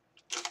have?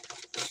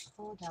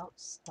 Pulled out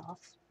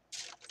stuff.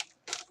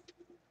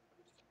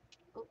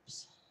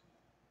 Oops.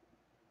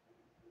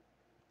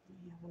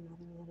 We have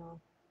another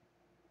little.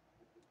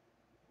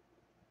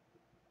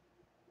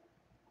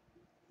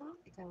 I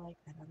don't think I like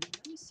that on there.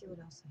 Let me see what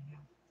else I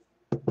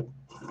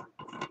have.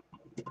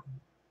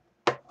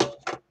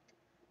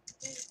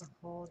 There's a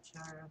whole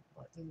jar of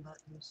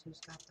buttons. Who's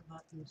got the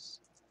buttons?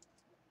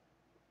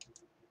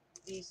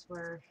 These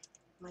were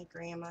my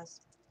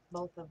grandma's,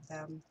 both of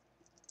them.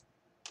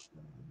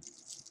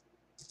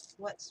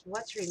 What's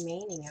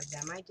remaining of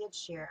them? I did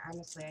share.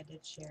 Honestly, I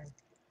did share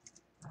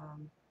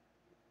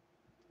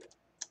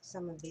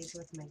some of these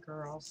with my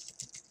girls.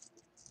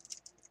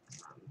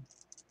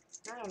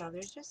 I don't know.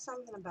 There's just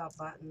something about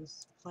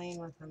buttons, playing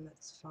with them,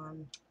 that's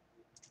fun.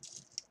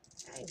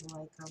 I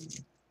like them.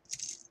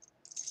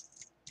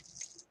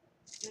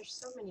 There's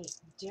so many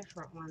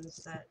different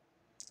ones that,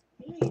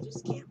 you know, you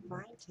just can't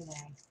find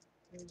today.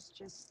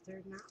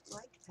 They're not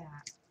like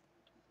that.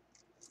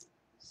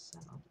 So,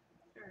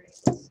 alright,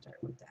 let's start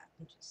with that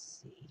and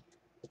just see.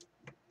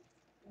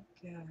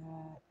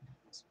 got,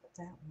 let's put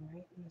that one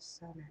right in the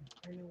center.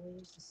 Or no, we'll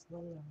use this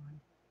little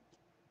one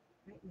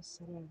right in the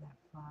center of that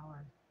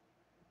flower.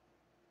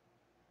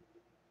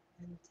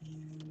 And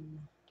then,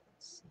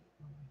 let's see,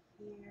 over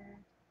here,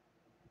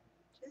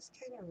 just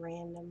kind of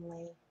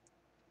randomly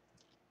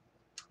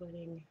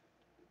putting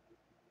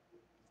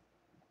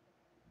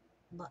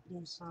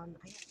buttons on.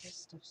 I got this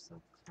stuff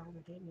so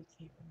crowded in you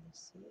can't really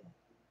see it.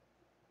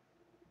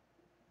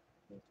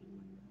 Maybe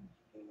one down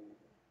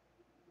here.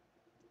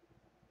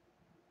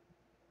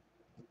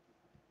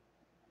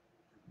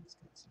 It's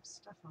got some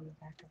stuff on the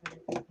back of it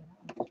I can get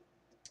off.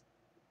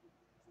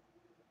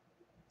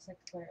 Looks like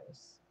where it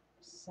was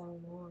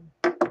sewn on.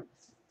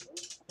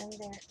 And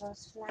there it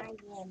goes flying.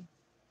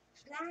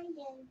 Flying.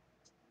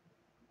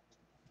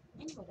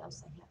 And what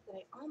else I have that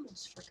I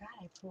almost forgot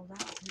I pulled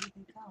out? Where did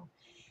they go?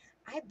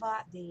 I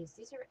bought these.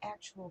 These are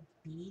actual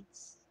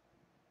beads.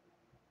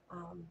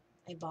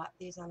 I bought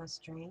these on a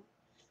string.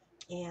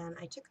 And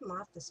I took them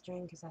off the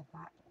string because I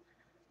thought,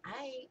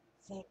 I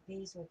think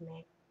these would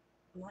make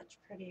much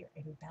prettier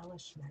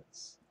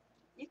embellishments.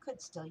 You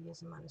could still use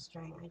them on a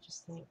string. I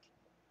just think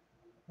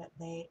that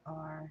they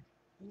are,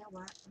 you know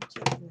what, I'm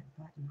taking that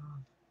button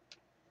off.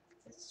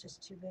 It's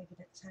just too big and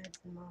it tied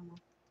the mama.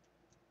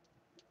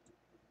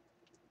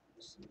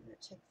 So I'm going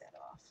to take that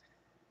off.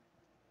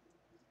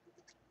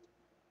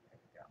 There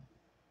we go.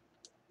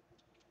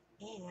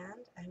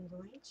 And I'm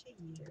going to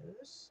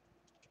use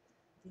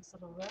these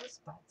little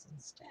rosebuds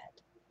instead,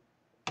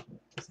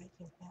 because I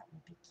think that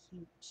would be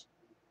cute.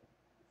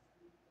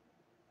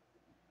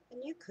 And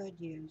you could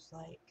use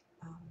like,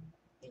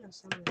 you know,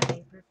 some of the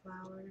paper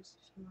flowers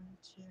if you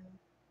wanted to.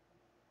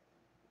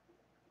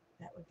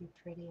 That would be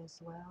pretty as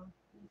well.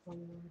 One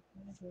more.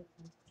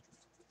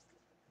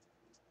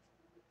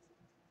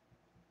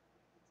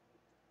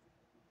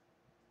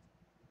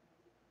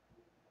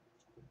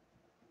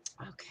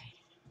 Okay.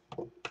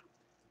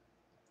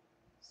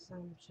 So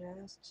I'm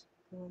just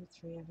pulling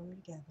 3 of them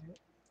together.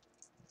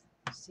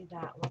 See,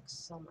 that looks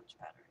so much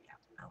better. Yeah,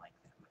 I like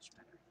that much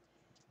better.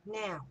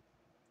 Now,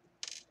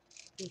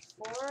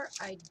 before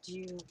I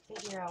do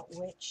figure out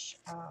which,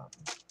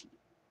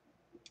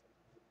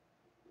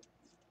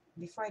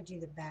 before I do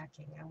the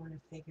backing, I want to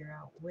figure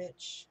out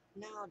which,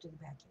 no, I'll do the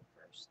backing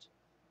first.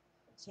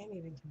 See, I'm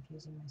even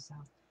confusing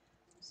myself.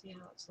 See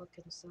how it's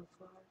looking so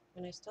far?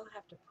 And I still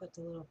have to put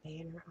the little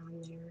banner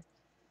on there.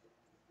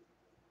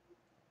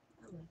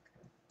 I like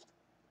her.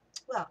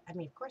 Well, I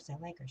mean, of course I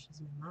like her.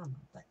 She's my mama,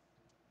 but...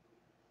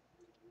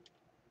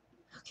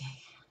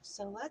 Okay,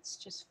 so let's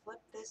just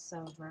flip this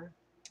over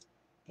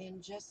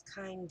and just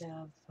kind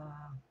of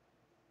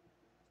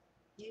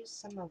use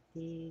some of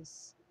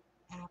these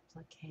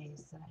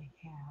appliques that I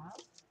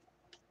have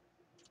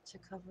to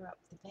cover up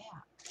the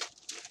back.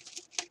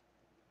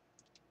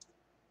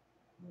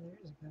 Oh,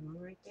 there's a good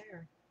one right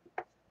there.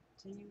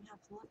 Didn't even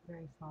have to look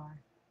very far.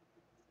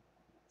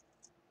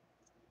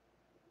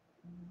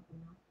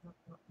 No.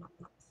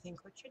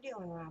 Think what you're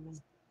doing,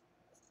 Robin.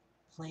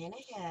 Plan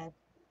ahead.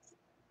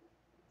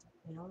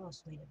 I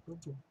almost made a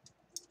boo-boo.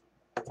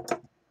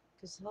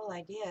 Because the whole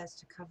idea is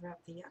to cover up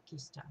the yucky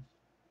stuff.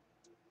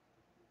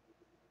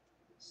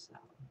 So,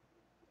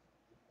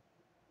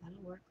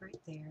 that'll work right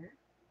there.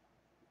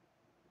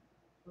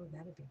 Oh,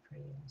 that'd be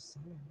pretty in the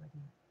center, wouldn't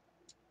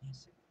it?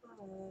 Yes, it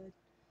would.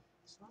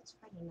 So let's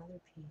find another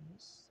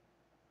piece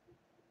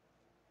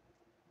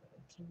that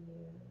we can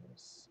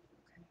use.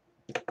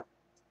 Okay.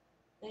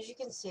 As you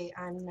can see,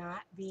 I'm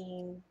not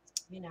being,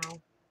 you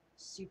know,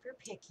 super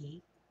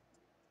picky.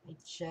 I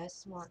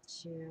just want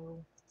to,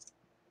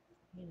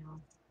 you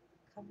know,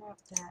 cover up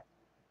that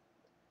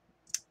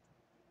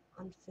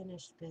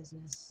unfinished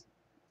business.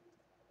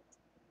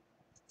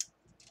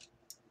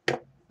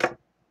 Take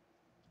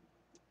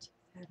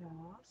that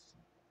off.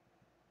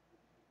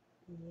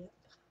 Yep.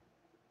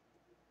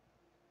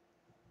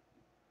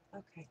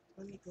 Okay,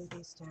 let me glue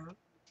these down.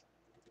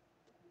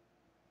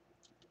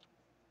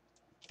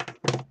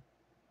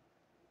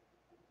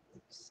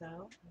 Like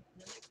so.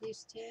 Another glue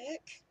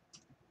stick.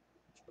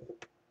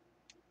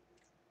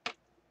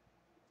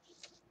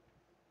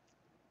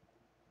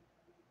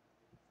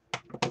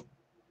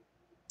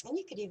 And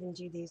you could even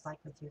do these like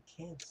with your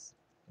kids.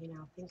 You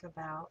know, think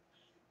about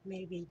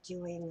maybe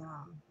doing,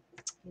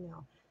 you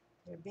know,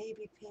 their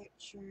baby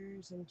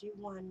pictures and do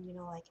one, you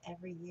know, like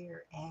every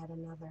year, add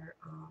another,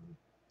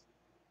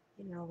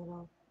 you know,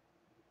 little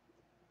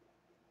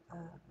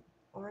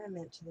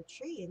ornament to the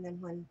tree. And then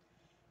when,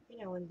 you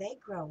know, when they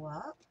grow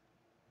up,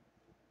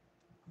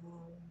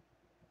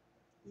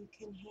 you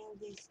can hand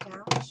these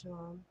down to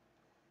them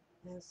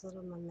as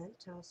little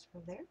mementos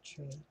for their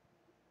tree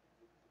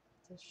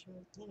to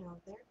show, you know,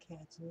 their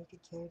kids. And you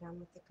could carry it on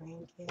with the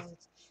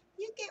grandkids.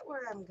 You get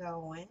where I'm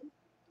going.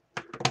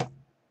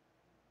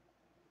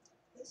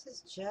 This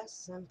is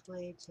just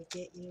simply to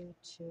get you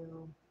to,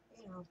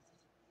 you know,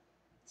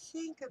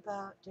 think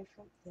about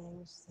different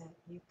things that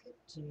you could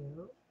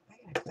do. I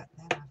gotta cut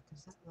that off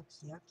because that looks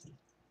yucky.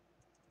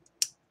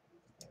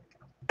 There we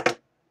go.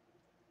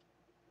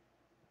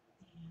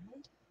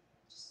 And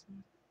just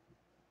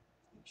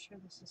make sure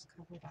this is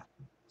covered up.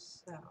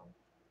 So,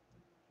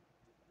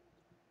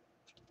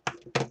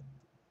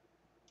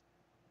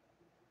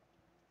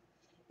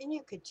 and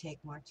you could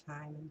take more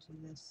time and do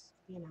this,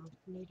 you know,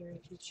 neater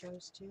if you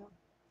chose to.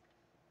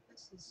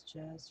 This is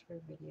just for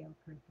video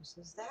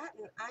purposes. That,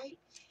 and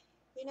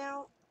you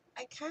know,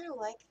 I kind of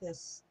like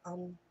this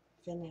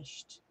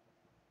unfinished,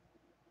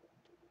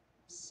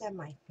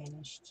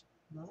 semi-finished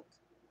look.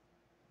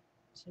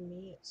 To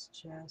me, it's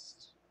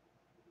just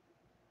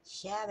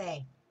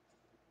shabby.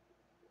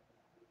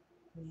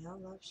 We all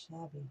love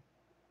shabby.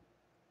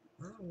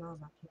 I don't know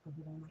about people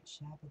who don't like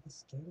shabby.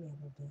 This scared me a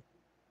little bit.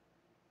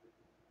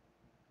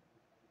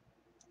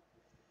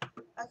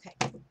 Okay,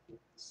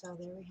 so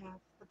there we have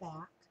the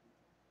back.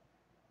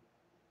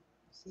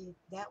 See,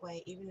 that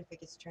way, even if it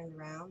gets turned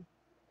around,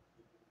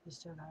 you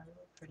still got a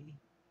really pretty,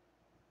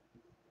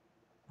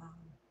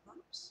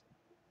 oops.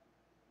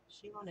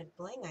 She wanted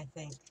bling, I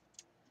think.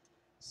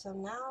 So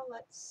now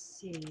let's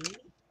see.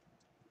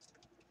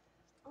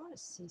 I want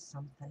to see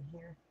something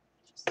here.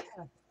 I just had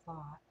a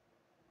thought.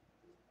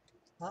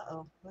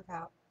 Uh-oh, look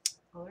out.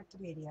 Alert the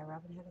media.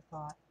 Robin had a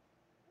thought.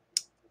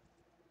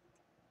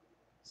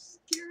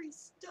 Scary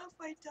stuff,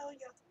 I tell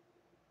you.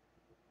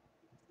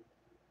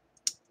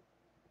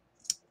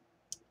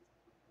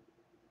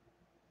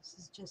 This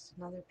is just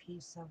another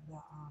piece of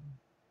the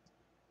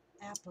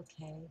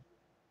applique.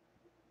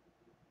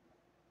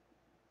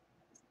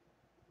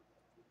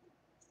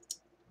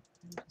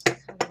 I'm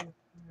just cutting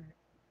apart.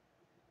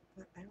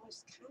 But I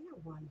was kind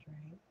of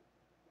wondering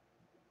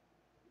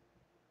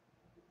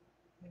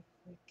if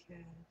we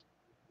could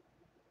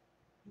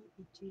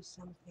maybe do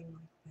something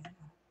like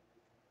that.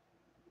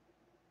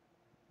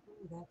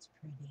 Ooh, that's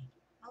pretty.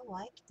 I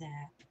like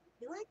that.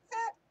 You like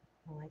that?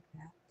 I like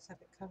that.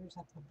 Except it covers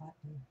up the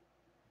button.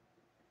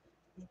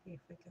 Maybe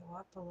if we go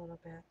up a little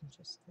bit and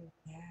just do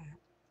that.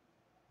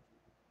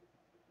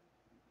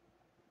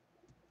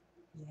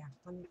 Yeah,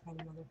 let me find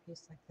another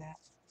piece like that.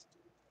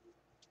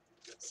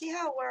 See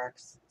how it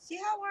works. See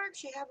how it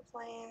works? You have a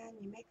plan,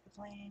 you make the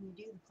plan, you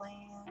do the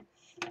plan,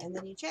 and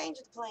then you change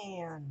the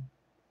plan.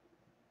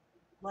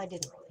 Well, I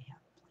didn't really have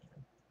a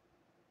plan.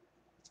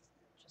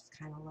 Just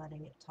kind of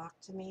letting it talk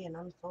to me and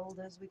unfold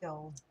as we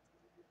go.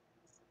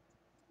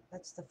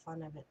 That's the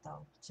fun of it,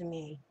 though, to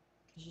me,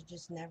 because you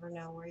just never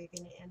know where you're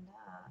going to end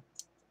up.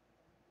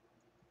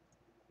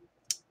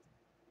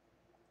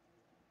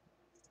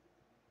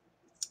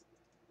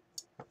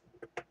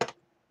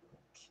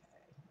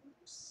 Okay,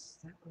 oops,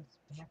 that was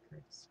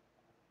backwards.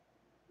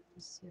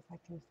 Let's see if I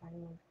can find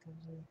one that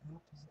goes in the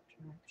opposite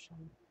direction.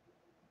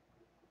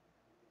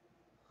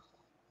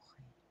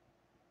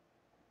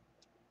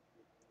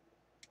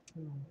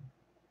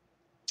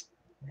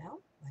 Well,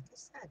 like I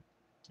said,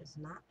 does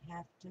not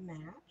have to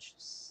match,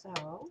 so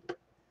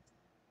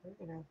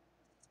we're going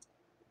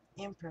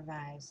to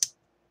improvise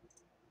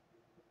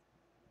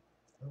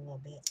a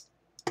little bit.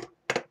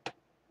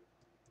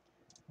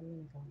 I'm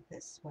going to go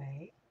this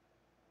way.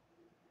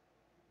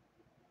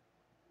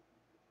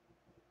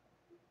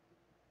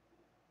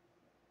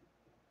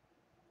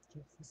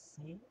 Gives the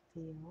same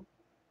feel.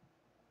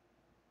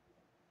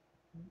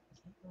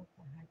 Can't go up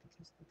that high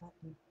because the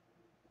button.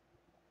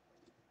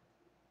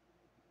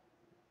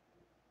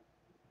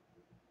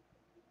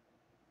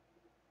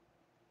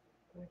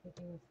 What do I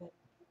do with it?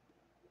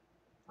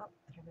 Oh,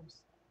 there it goes.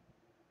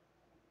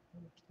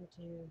 And we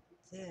can do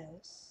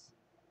this.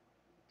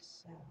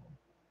 So,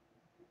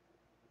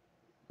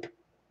 maybe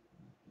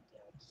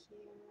down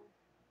here.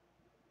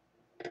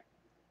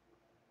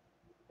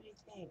 What do you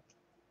think?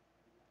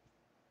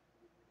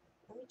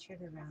 Let me turn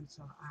it around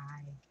so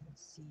I can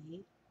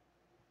see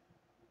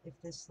if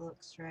this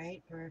looks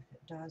right or if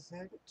it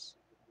doesn't.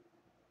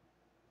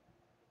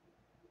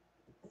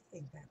 I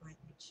think that might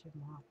be too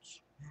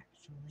much,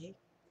 actually.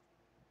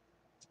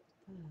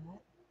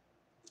 But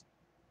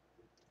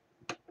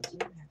I do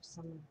have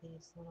some of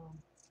these little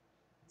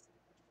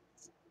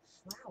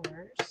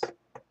flowers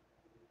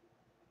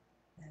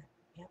that,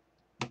 yep,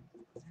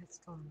 that's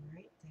going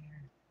right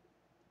there.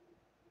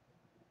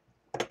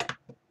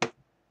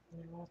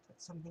 And I want to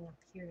put something up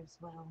here as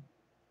well.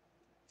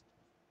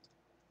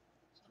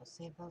 So I'll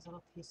save those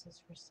little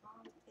pieces for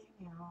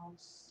something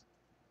else.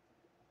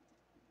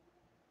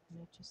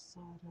 And I just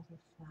saw another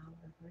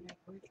flower.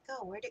 Where'd it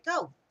go? Where'd it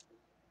go?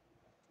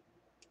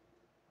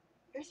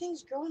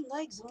 Everything's growing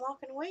legs and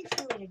walking away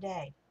from me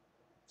today.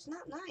 It's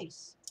not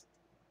nice.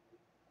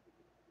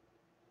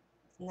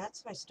 And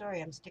that's my story.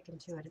 I'm sticking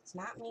to it. It's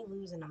not me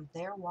losing them.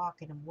 They're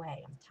walking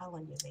away. I'm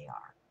telling you they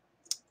are.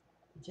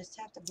 You just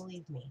have to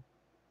believe me.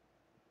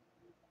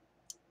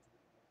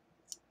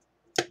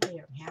 Well, you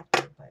don't have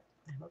to, but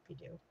I hope you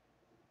do.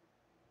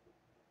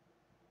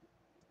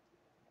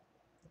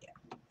 Yeah,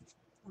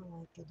 I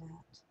like it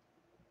like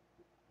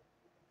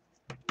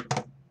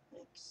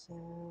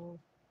so.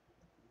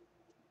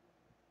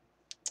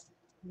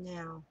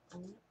 Now, I'm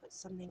going to put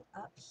something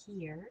up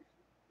here.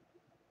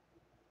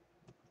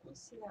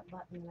 Let's see that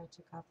button that I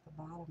took off the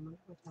bottom. I wonder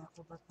what that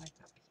will look like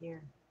up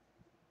here.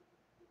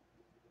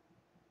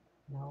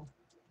 No,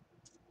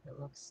 it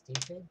looks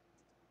stupid.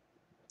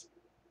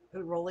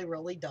 It really,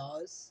 really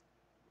does.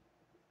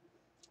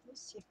 Let me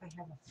see if I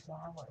have a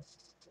flower.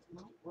 It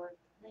might work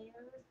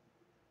there.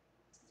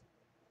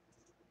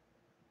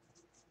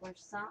 Or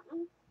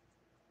something.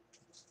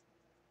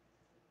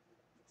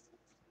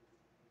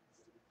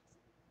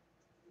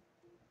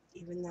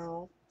 Even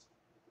though,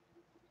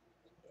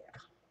 yeah.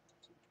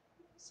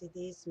 See,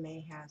 these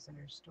May has in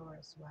her store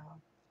as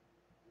well.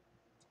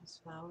 These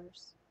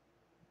flowers.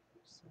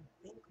 So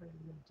I think what I'm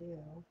going to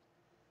do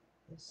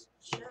is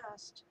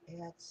just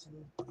add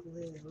some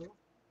glue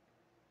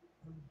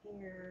on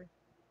here,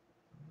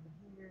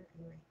 and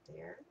right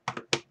there.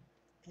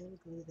 And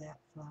glue that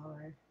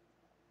flower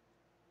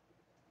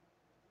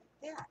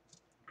like that.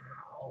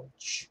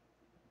 Ouch.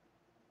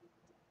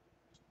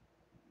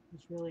 I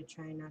was really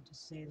trying not to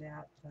say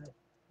that, but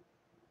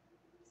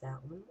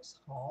that one was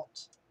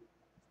hot.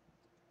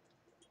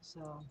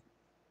 So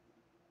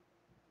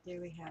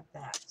there we have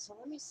that. So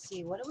let me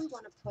see, what do we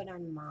want to put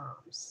on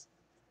Mom's?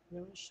 And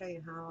I'm going to show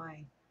you how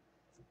I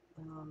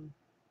kind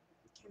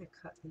of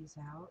cut these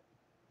out.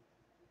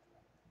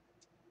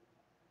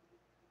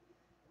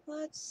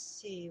 Let's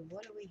see,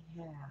 what do we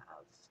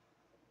have?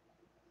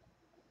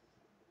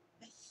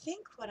 I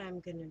think what I'm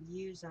going to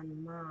use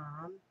on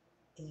Mom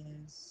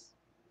is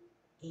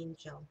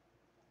Angel.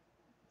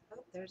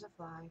 Oh, there's a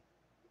fly.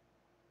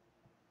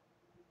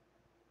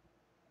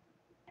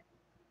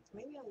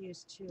 Maybe I'll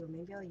use two.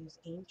 Maybe I'll use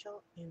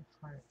Angel and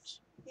Heart.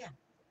 Yeah,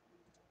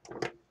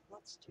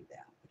 let's do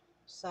that.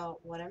 So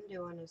what I'm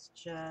doing is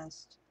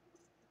just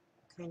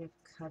kind of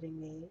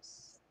cutting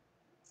these.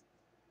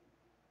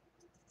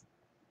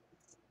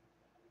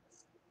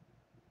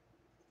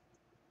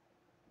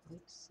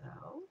 Like so.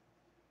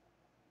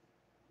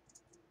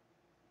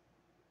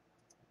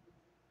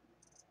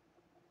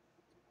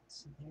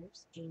 So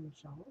there's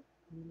Angel.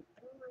 And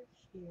over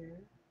here,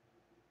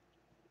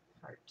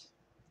 Heart.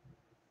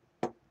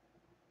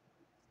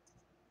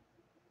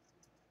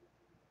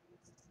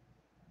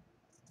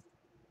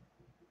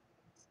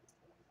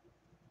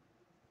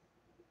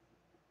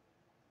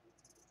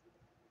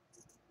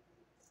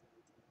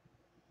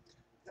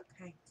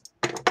 Okay.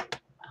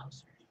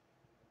 Wowzer.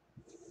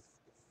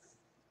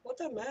 What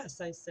a mess,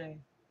 I say.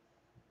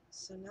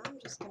 So now I'm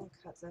just going to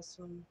cut this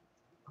one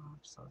off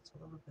so it's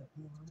a little bit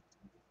more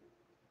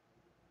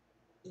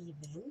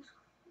even.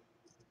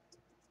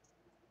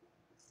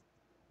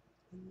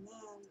 And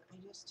then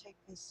I just take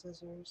my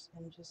scissors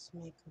and just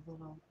make a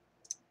little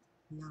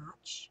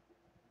notch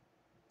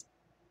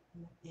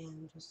on the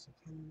end just to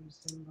kind of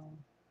resemble,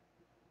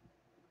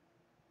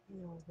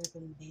 you know, a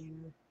ribbon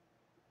banner.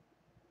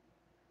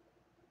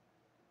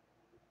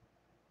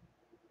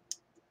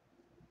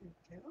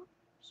 There we go.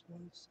 Just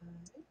one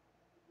side.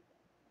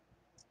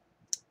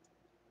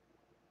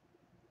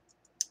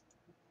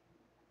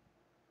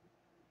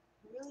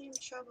 I really am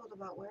troubled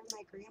about where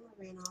my grandma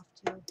ran off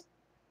to.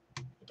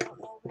 I don't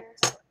know where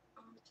her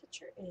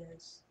picture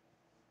is.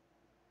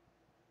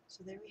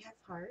 So there we have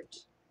Heart.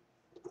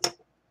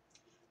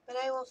 But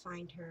I will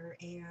find her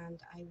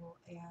and I will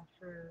add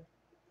her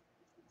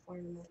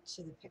ornament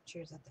to the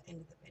pictures at the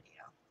end of the video.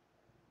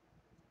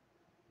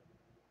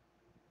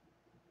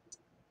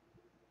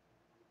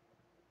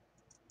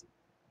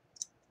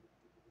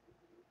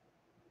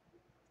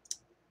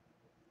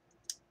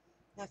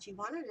 Now if you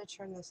wanted to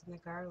turn this into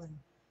garland,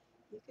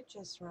 you could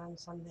just run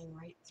something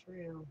right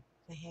through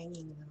the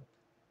hanging loop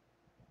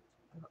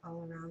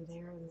all around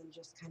there and then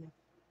just kind of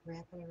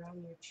wrap it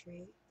around your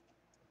tree.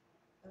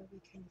 That would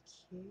be kind of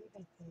cute,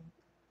 I think.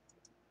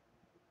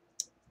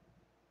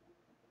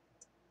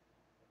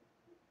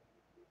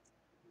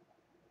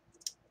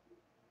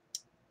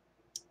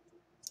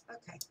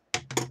 Okay,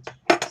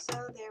 so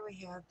there we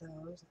have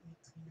those. Let me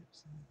clean up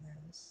some of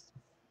this.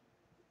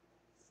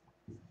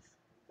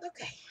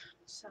 Okay,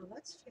 so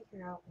let's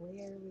figure out where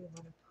we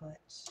want to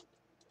put.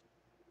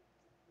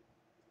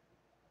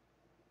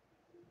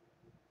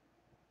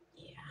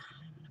 Yeah,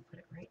 I'm going to put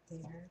it right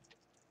there.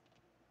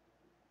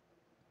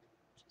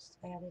 Just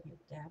adding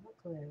a dab of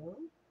glue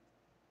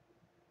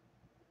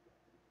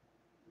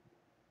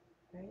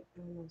right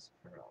on those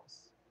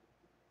pearls.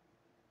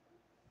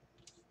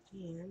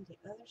 And the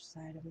other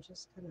side, I'm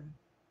just going to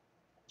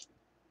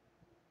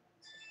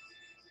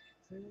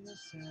glue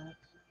this up.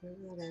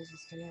 Whoever that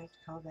is going to have to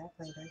call back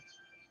later.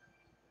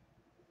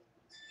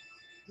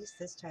 At least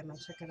this time I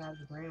took it out of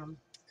the gram.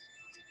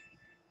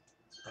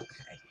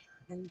 Okay.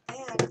 And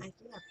then I'm going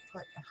to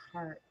put a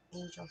heart,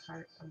 angel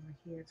heart over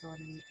here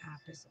going in the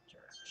opposite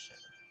direction.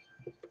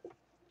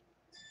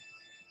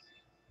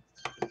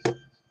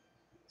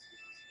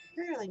 I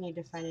really need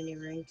to find a new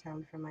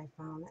ringtone for my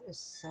phone. That is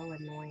so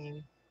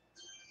annoying.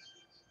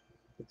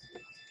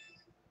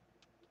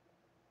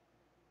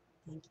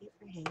 Thank you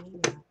for hanging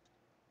up.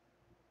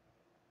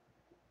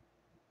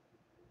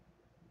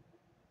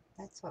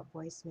 That's what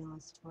voicemail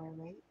is for,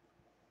 right?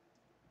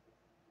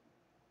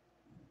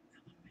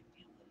 That one might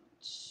be a little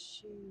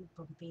too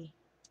bumpy.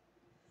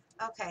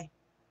 Okay,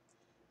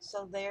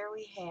 so there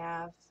we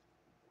have,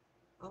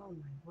 oh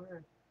my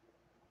word,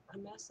 a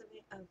mess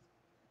of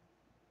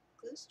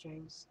glue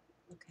strings.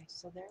 Okay,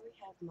 so there we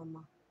have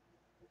Mama.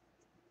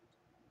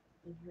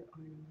 in her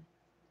ornament.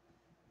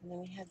 And then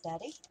we have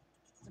Daddy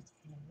with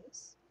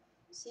his.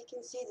 So you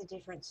can see the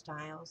different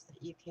styles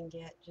that you can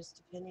get just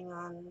depending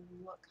on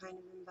what kind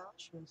of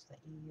embellishments that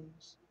you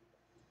use.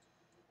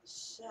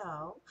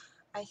 So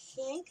I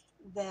think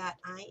that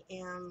I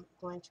am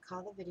going to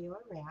call the video a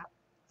wrap.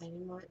 I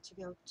didn't want it to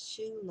go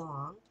too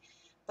long,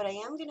 but I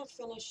am going to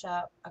finish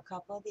up a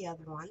couple of the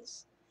other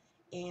ones,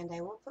 and I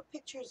will put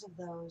pictures of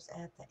those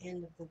at the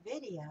end of the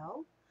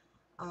video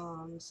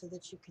so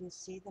that you can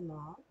see them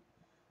all.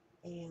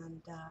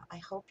 And I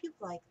hope you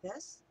like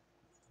this.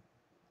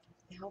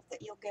 I hope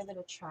that you'll give it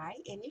a try.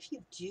 And if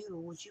you do,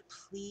 would you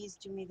please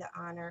do me the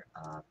honor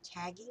of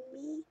tagging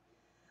me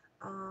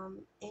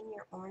in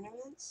your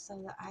ornaments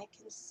so that I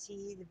can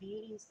see the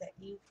beauties that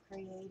you've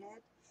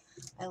created.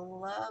 I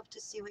love to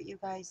see what you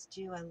guys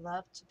do. I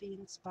love to be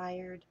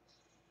inspired.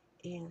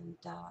 And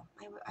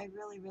I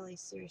really, really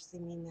seriously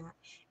mean that.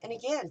 And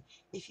again,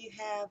 if you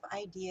have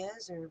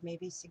ideas or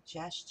maybe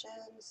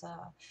suggestions,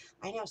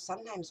 I know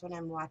sometimes when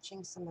I'm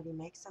watching somebody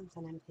make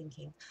something, I'm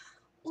thinking,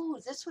 ooh,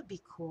 this would be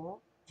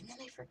cool. And then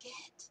I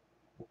forget.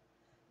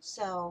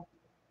 So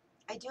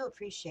I do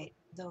appreciate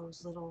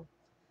those little,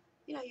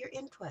 your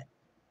input,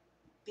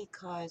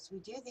 because we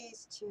do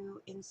these to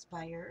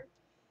inspire,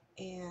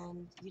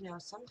 and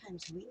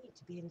sometimes we need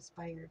to be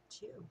inspired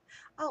too.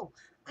 Oh,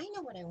 I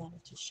know what I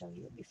wanted to show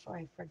you before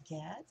I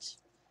forget.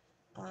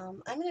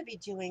 I'm going to be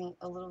doing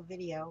a little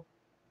video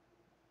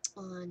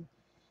on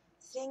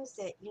things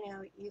that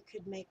you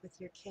could make with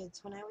your kids.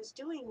 When I was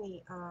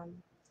doing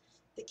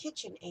the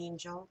kitchen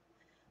angel,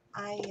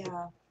 I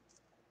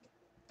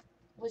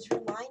was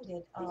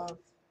reminded of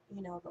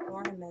the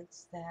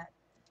ornaments that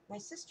my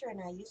sister and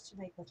I used to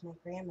make with my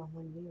grandma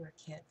when we were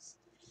kids.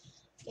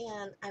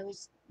 And I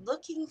was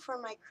looking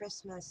for my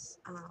Christmas,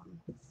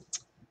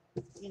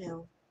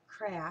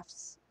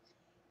 crafts,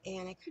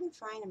 and I couldn't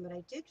find them, but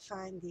I did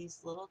find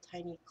these little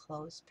tiny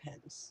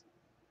clothespins.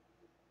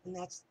 And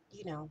that's,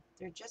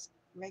 they're just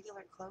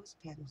regular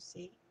clothespins,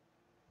 see?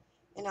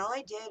 And all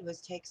I did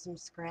was take some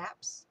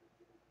scraps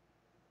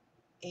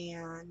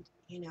and,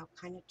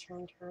 kind of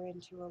turned her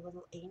into a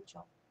little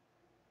angel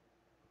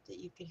that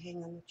you could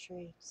hang on the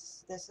tree.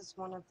 This is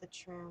one of the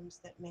trims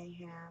that May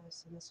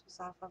has, and this was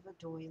off of a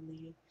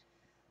doily.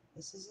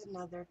 This is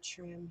another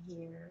trim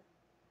here,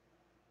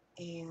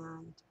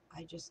 and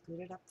I just glued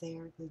it up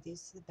there, glued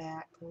these to the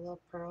back, put a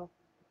little pearl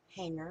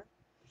hanger,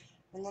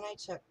 and then I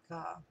took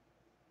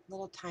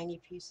little tiny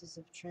pieces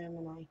of trim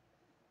and I,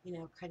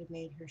 kind of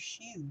made her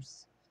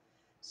shoes.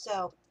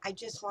 So I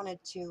just wanted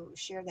to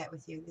share that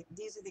with you.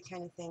 These are the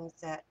kind of things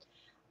that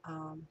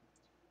um,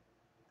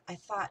 I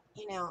thought,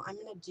 I'm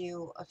going to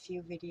do a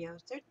few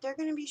videos. They're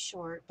going to be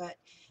short, but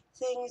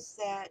things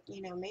that,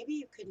 maybe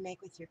you could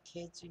make with your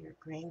kids or your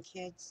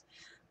grandkids.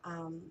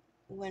 Um,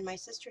 when my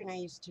sister and I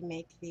used to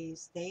make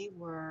these, they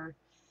were,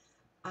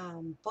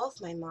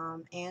 both my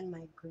mom and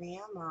my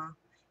grandma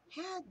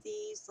had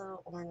these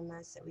little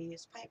ornaments that we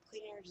used, pipe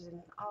cleaners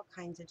and all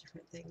kinds of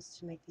different things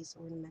to make these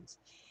ornaments.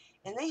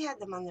 And they had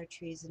them on their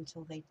trees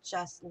until they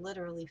just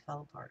literally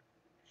fell apart.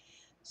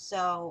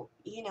 So,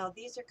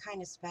 these are kind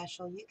of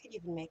special. You could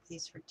even make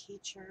these for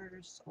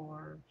teachers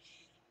or,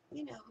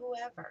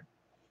 whoever.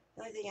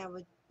 The only thing I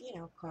would,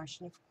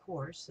 caution, of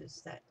course,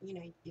 is that,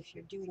 if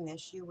you're doing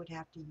this, you would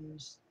have to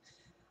use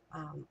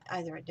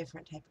either a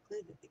different type of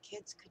glue that the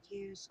kids could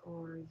use,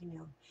 or,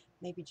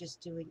 maybe just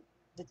doing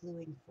the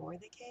gluing for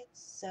the kids.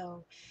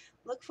 So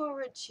look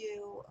forward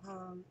to,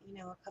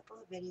 a couple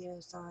of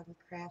videos on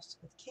crafts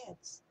with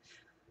kids.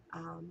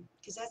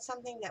 Because that's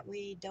something that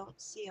we don't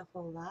see a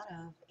whole lot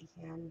of,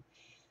 and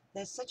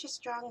that's such a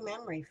strong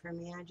memory for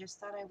me. I just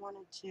thought I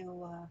wanted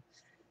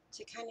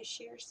to kind of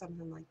share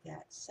something like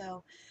that.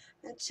 So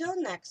until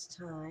next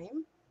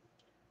time,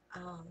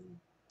 um,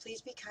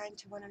 please be kind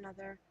to one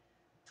another,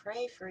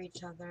 pray for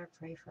each other,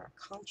 pray for our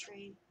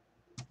country,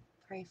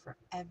 pray for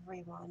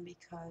everyone,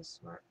 because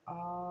we're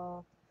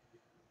all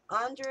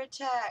under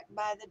attack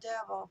by the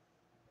devil.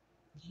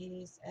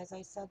 He's, as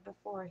I said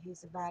before,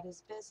 he's about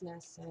his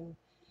business, and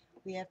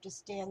we have to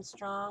stand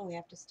strong. We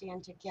have to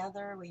stand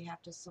together. We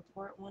have to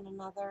support one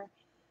another.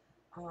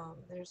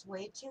 There's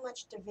way too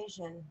much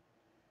division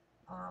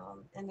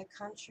in the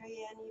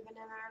country, and even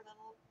in our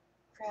little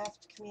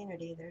craft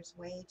community. There's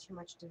way too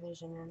much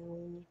division, and we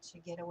need to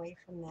get away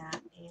from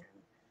that and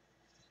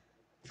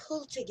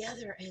pull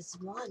together as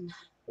one.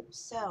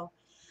 So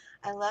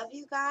I love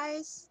you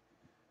guys.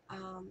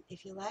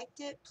 If you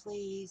liked it,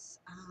 please,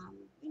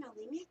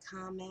 leave me a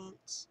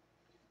comment,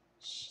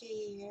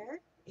 share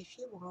if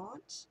you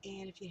want,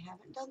 and if you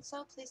haven't done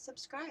so, please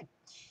subscribe.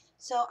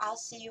 So I'll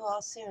see you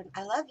all soon.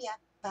 I love ya.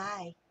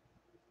 Bye.